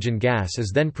oxygen gas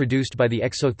is then produced by the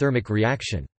exothermic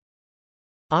reaction.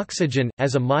 Oxygen,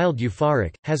 as a mild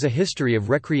euphoric, has a history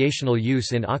of recreational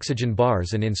use in oxygen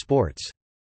bars and in sports.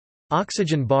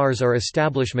 Oxygen bars are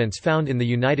establishments found in the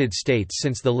United States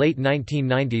since the late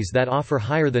 1990s that offer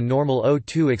higher than normal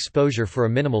O2 exposure for a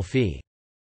minimal fee.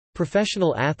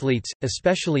 Professional athletes,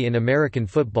 especially in American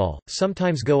football,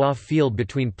 sometimes go off-field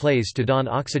between plays to don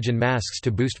oxygen masks to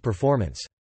boost performance.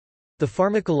 The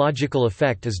pharmacological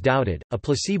effect is doubted, a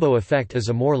placebo effect is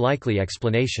a more likely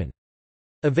explanation.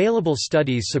 Available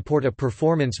studies support a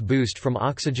performance boost from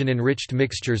oxygen-enriched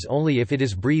mixtures only if it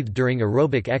is breathed during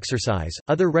aerobic exercise.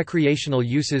 Other recreational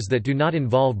uses that do not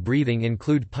involve breathing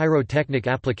include pyrotechnic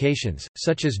applications,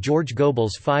 such as George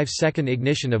Goebel's 5-second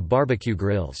ignition of barbecue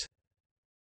grills.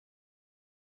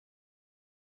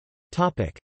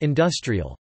 Topic: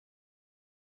 Industrial.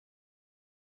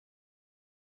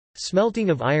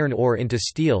 Smelting of iron ore into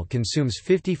steel consumes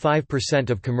 55%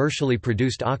 of commercially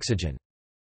produced oxygen.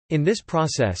 In this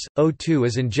process, O2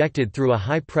 is injected through a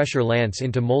high-pressure lance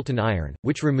into molten iron,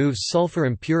 which removes sulfur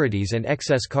impurities and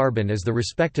excess carbon as the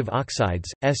respective oxides,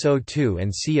 SO2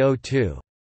 and CO2.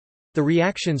 The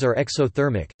reactions are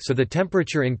exothermic, so the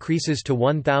temperature increases to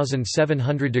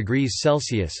 1,700 degrees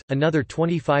Celsius. Another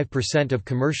 25% of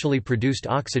commercially produced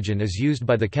oxygen is used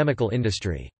by the chemical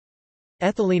industry.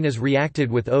 Ethylene is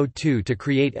reacted with O2 to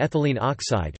create ethylene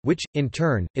oxide, which, in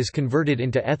turn, is converted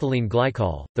into ethylene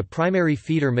glycol, the primary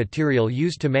feeder material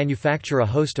used to manufacture a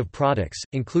host of products,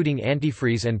 including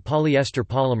antifreeze and polyester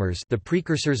polymers, the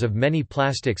precursors of many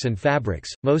plastics and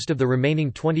fabrics. Most of the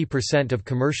remaining 20% of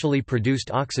commercially produced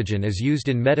oxygen is used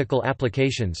in medical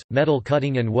applications, metal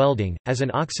cutting and welding, as an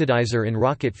oxidizer in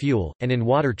rocket fuel, and in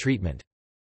water treatment.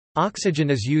 Oxygen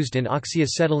is used in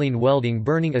oxyacetylene welding,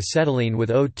 burning acetylene with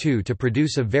O2 to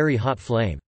produce a very hot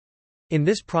flame. In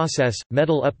this process,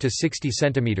 metal up to 60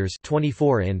 cm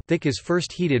 (24 in) thick is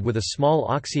first heated with a small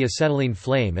oxyacetylene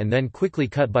flame and then quickly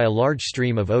cut by a large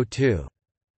stream of O2.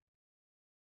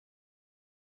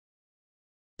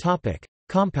 Topic: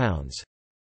 Compounds.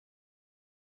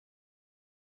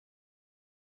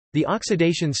 The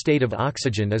oxidation state of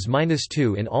oxygen is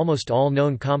 -2 in almost all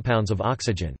known compounds of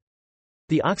oxygen.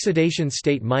 The oxidation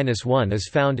state -1 is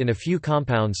found in a few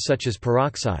compounds such as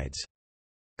peroxides.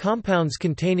 Compounds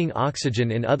containing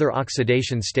oxygen in other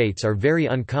oxidation states are very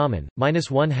uncommon,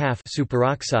 -1/2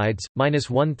 superoxides,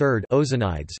 -1/3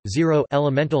 ozonides, 0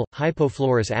 elemental,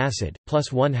 hypofluorous acid,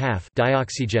 +1/2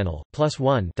 dioxygenol,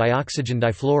 +1 dioxygen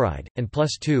difluoride, and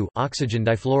 +2 oxygen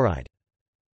difluoride.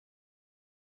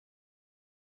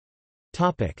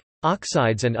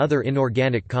 Oxides and other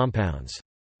inorganic compounds.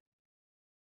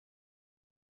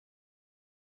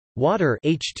 Water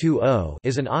H2O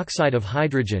is an oxide of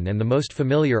hydrogen and the most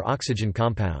familiar oxygen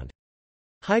compound.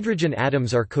 Hydrogen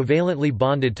atoms are covalently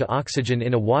bonded to oxygen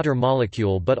in a water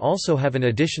molecule but also have an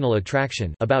additional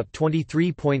attraction, about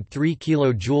 23.3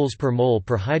 kJ per mole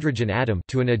per hydrogen atom,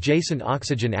 to an adjacent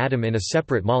oxygen atom in a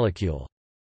separate molecule.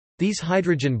 These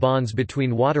hydrogen bonds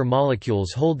between water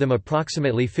molecules hold them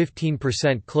approximately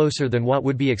 15% closer than what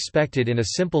would be expected in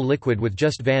a simple liquid with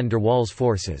just van der Waals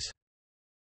forces.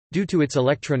 Due to its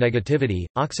electronegativity,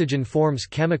 oxygen forms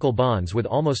chemical bonds with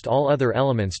almost all other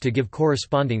elements to give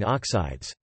corresponding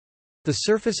oxides. The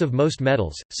surface of most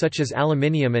metals, such as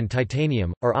aluminium and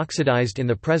titanium, are oxidized in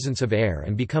the presence of air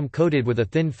and become coated with a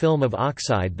thin film of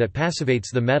oxide that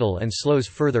passivates the metal and slows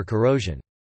further corrosion.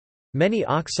 Many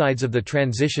oxides of the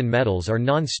transition metals are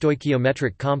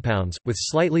non-stoichiometric compounds, with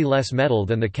slightly less metal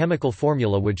than the chemical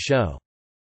formula would show.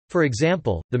 For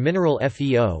example, the mineral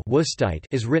FeO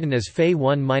is written as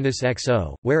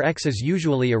Fe1-XO, where X is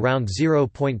usually around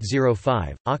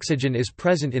 0.05. Oxygen is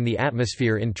present in the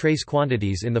atmosphere in trace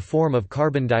quantities in the form of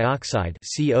carbon dioxide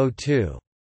 (CO2).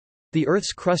 The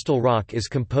Earth's crustal rock is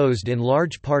composed in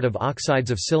large part of oxides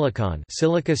of silicon,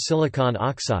 silicon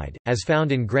oxide, as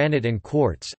found in granite and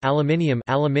quartz, aluminium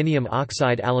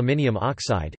oxide,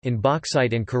 in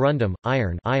bauxite and corundum,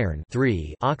 iron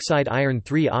oxide, iron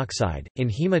oxide, in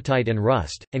hematite and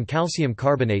rust, and calcium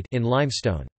carbonate in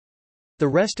limestone. The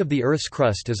rest of the Earth's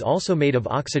crust is also made of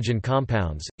oxygen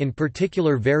compounds, in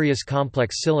particular various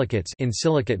complex silicates in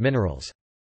silicate minerals.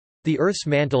 The Earth's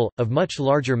mantle, of much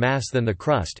larger mass than the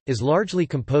crust, is largely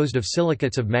composed of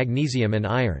silicates of magnesium and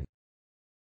iron.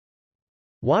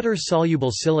 Water-soluble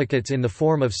silicates in the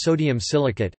form of sodium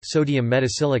silicate, sodium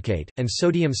metasilicate, and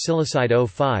sodium silicide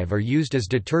O5 are used as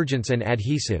detergents and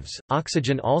adhesives.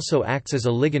 Oxygen also acts as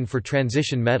a ligand for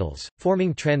transition metals,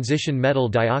 forming transition metal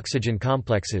dioxygen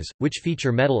complexes, which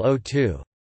feature metal O2.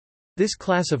 This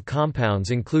class of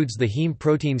compounds includes the heme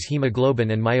proteins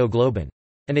hemoglobin and myoglobin.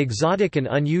 An exotic and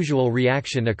unusual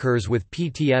reaction occurs with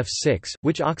PTF6,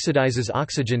 which oxidizes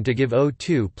oxygen to give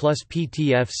O2 plus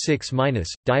PTF6-,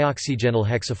 dioxygenyl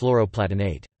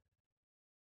hexafluoroplatinate.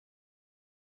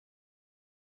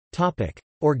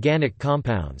 Organic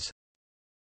compounds.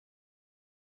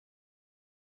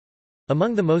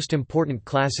 Among the most important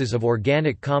classes of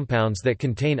organic compounds that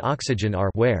contain oxygen are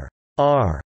where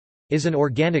R is an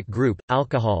organic group,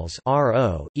 alcohols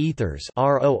RO, ethers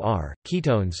ROR,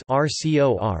 ketones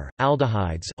RCOR,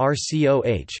 aldehydes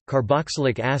RCOH,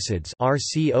 carboxylic acids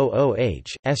RCOOH,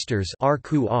 esters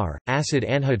RQR, acid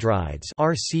anhydrides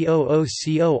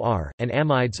RCOOCOR, and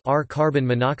amides R-carbon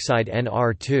monoxide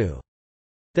NR2.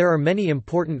 There are many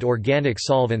important organic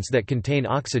solvents that contain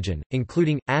oxygen,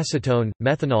 including, acetone,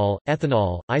 methanol,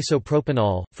 ethanol,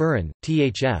 isopropanol, furan,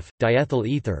 THF, diethyl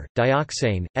ether,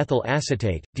 dioxane, ethyl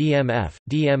acetate, DMF,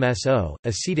 DMSO,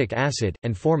 acetic acid,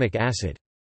 and formic acid.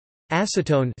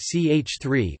 Acetone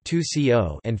CH3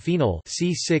 2CO and phenol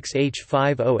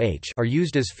C6H5OH are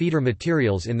used as feeder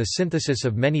materials in the synthesis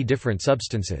of many different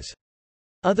substances.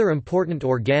 Other important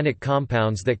organic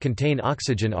compounds that contain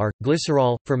oxygen are,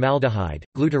 glycerol, formaldehyde,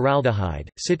 glutaraldehyde,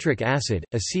 citric acid,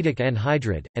 acetic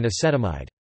anhydride, and acetamide.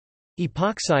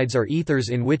 Epoxides are ethers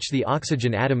in which the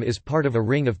oxygen atom is part of a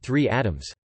ring of 3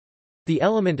 atoms. The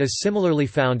element is similarly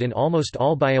found in almost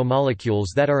all biomolecules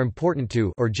that are important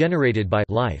to or generated by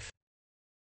life.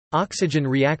 Oxygen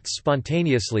reacts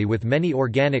spontaneously with many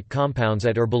organic compounds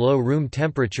at or below room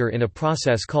temperature in a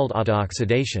process called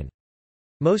autooxidation.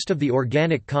 Most of the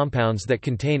organic compounds that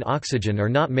contain oxygen are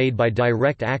not made by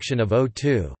direct action of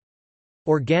O2.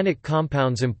 Organic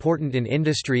compounds important in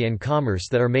industry and commerce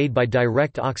that are made by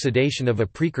direct oxidation of a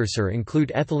precursor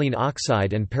include ethylene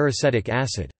oxide and peracetic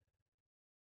acid.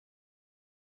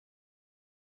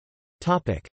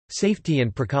 Safety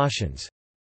and precautions.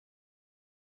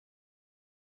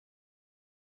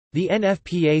 The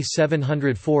NFPA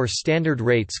 704 standard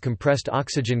rates compressed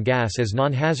oxygen gas as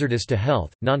non-hazardous to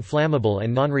health, non-flammable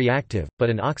and non-reactive, but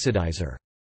an oxidizer.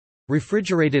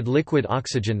 Refrigerated liquid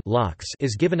oxygen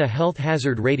is given a health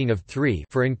hazard rating of 3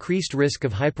 for increased risk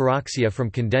of hyperoxia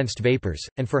from condensed vapors,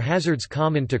 and for hazards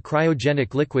common to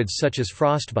cryogenic liquids such as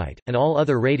frostbite, and all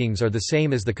other ratings are the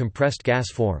same as the compressed gas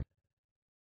form.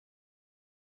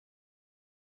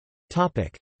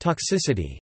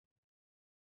 Toxicity.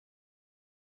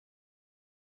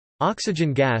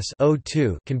 Oxygen gas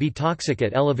O2 can be toxic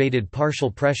at elevated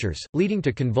partial pressures, leading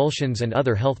to convulsions and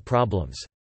other health problems.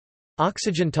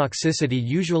 Oxygen toxicity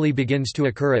usually begins to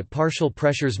occur at partial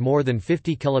pressures more than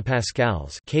 50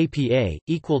 kPa (kPa),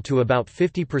 equal to about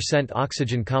 50%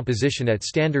 oxygen composition at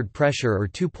standard pressure or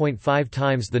 2.5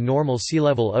 times the normal sea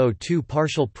level O2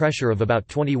 partial pressure of about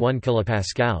 21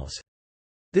 kPa.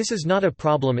 This is not a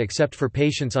problem except for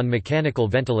patients on mechanical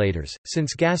ventilators,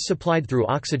 since gas supplied through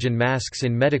oxygen masks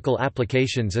in medical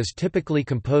applications is typically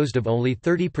composed of only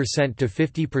 30% to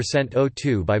 50%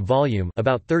 O2 by volume,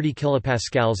 about 30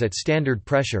 kPa at standard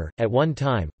pressure. At one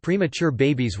time, premature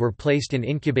babies were placed in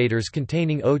incubators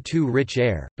containing O2-rich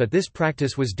air, but this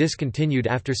practice was discontinued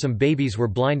after some babies were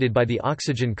blinded by the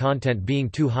oxygen content being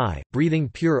too high. Breathing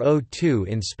pure O2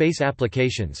 in space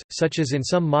applications, such as in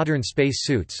some modern space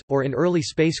suits, or in early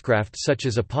spacecraft such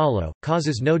as Apollo,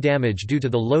 causes no damage due to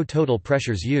the low total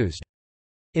pressures used.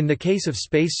 In the case of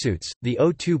spacesuits, the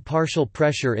O2 partial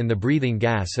pressure in the breathing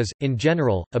gas is, in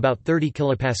general, about 30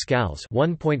 kPa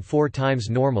 (1.4 times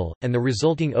normal), and the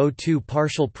resulting O2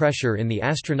 partial pressure in the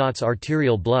astronaut's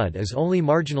arterial blood is only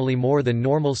marginally more than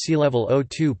normal sea-level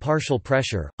O2 partial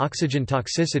pressure. Oxygen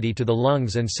toxicity to the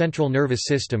lungs and central nervous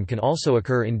system can also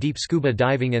occur in deep scuba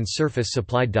diving and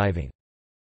surface-supplied diving.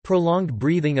 Prolonged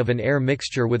breathing of an air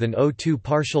mixture with an O2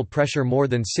 partial pressure more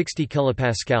than 60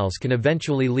 kPa can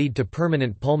eventually lead to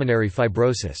permanent pulmonary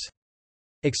fibrosis.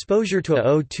 Exposure to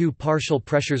O2 partial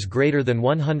pressures greater than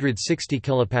 160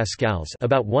 kPa,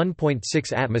 about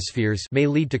 1.6 atmospheres, may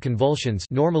lead to convulsions,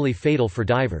 normally fatal for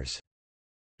divers.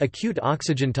 Acute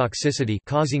oxygen toxicity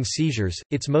causing seizures,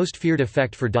 its most feared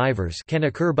effect for divers, can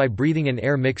occur by breathing an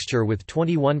air mixture with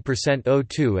 21%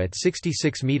 O2 at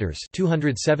 66 meters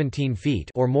 (217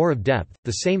 feet) or more of depth.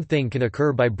 The same thing can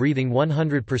occur by breathing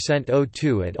 100%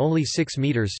 O2 at only 6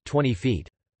 meters (20 feet).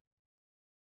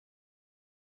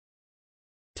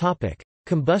 Topic: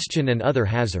 Combustion and other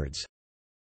hazards.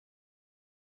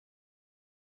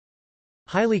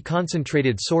 Highly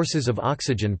concentrated sources of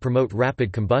oxygen promote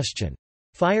rapid combustion.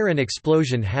 Fire and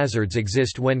explosion hazards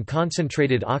exist when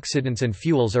concentrated oxidants and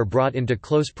fuels are brought into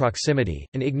close proximity.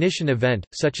 An ignition event,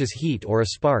 such as heat or a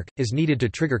spark, is needed to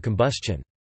trigger combustion.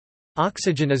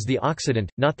 Oxygen is the oxidant,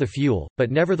 not the fuel, but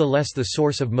nevertheless the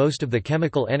source of most of the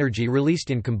chemical energy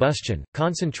released in combustion.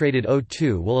 Concentrated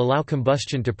O2 will allow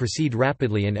combustion to proceed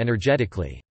rapidly and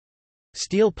energetically.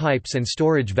 Steel pipes and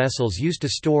storage vessels used to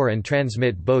store and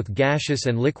transmit both gaseous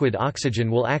and liquid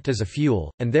oxygen will act as a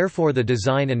fuel, and therefore the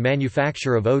design and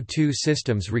manufacture of O2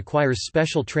 systems requires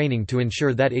special training to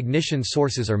ensure that ignition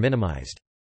sources are minimized.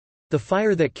 The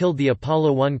fire that killed the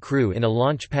Apollo 1 crew in a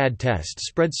launch pad test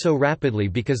spread so rapidly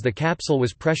because the capsule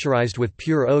was pressurized with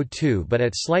pure O2 but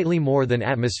at slightly more than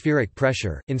atmospheric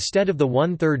pressure, instead of the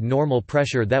one-third normal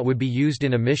pressure that would be used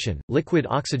in a mission. Liquid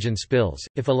oxygen spills,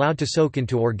 if allowed to soak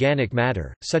into organic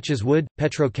matter, such as wood,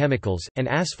 petrochemicals, and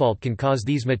asphalt, can cause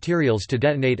these materials to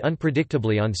detonate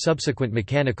unpredictably on subsequent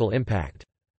mechanical impact.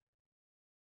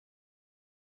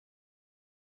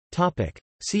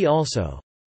 See also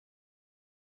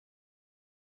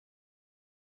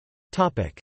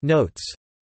Notes.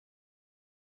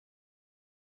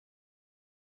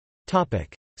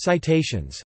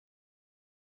 Citations.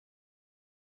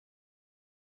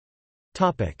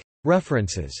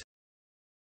 References.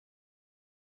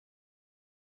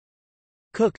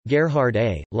 Cook, Gerhard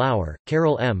A., Lauer,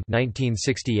 Carol M.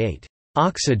 1968.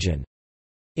 Oxygen.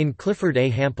 In Clifford A.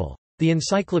 Hampel. The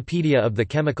Encyclopedia of the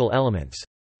Chemical Elements.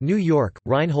 New York,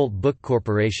 Reinhold Book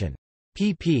Corporation.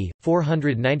 pp.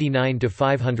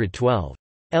 499–512.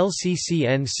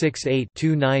 LCCN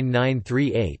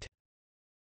 68-29938.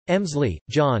 Emsley,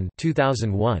 John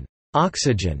 2001.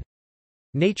 Oxygen.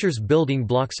 Nature's Building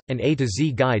Blocks, an A to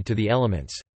Z Guide to the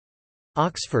Elements.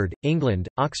 Oxford, England,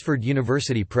 Oxford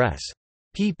University Press.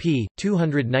 pp.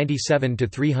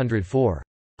 297–304.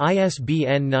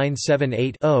 ISBN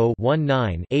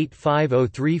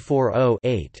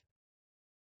 978-0-19-850340-8.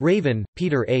 Raven,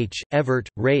 Peter H., Evert,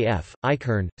 Ray F.,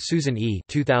 Eichhorn, Susan E.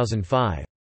 2005.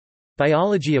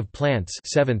 Biology of Plants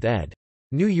 7th ed.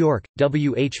 New York,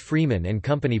 W. H. Freeman and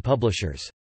Company Publishers.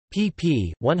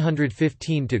 pp.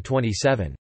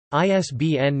 115–27.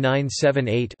 ISBN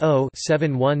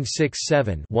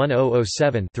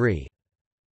 978-0-7167-1007-3.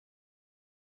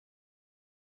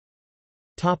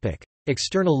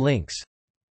 External links.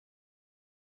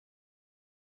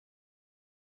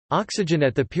 Oxygen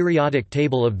at the Periodic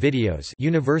Table of Videos,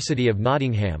 University of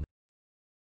Nottingham.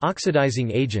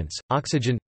 Oxidizing agents,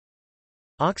 oxygen.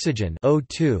 Oxygen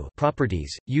O2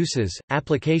 properties, uses,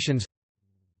 applications.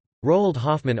 Roald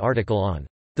Hoffmann article on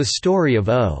The Story of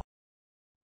O.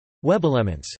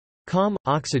 Webelements.com.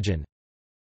 Oxygen.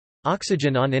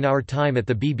 Oxygen on In Our Time at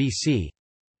the BBC.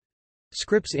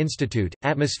 Scripps Institute,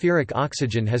 atmospheric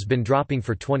oxygen has been dropping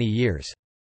for 20 years.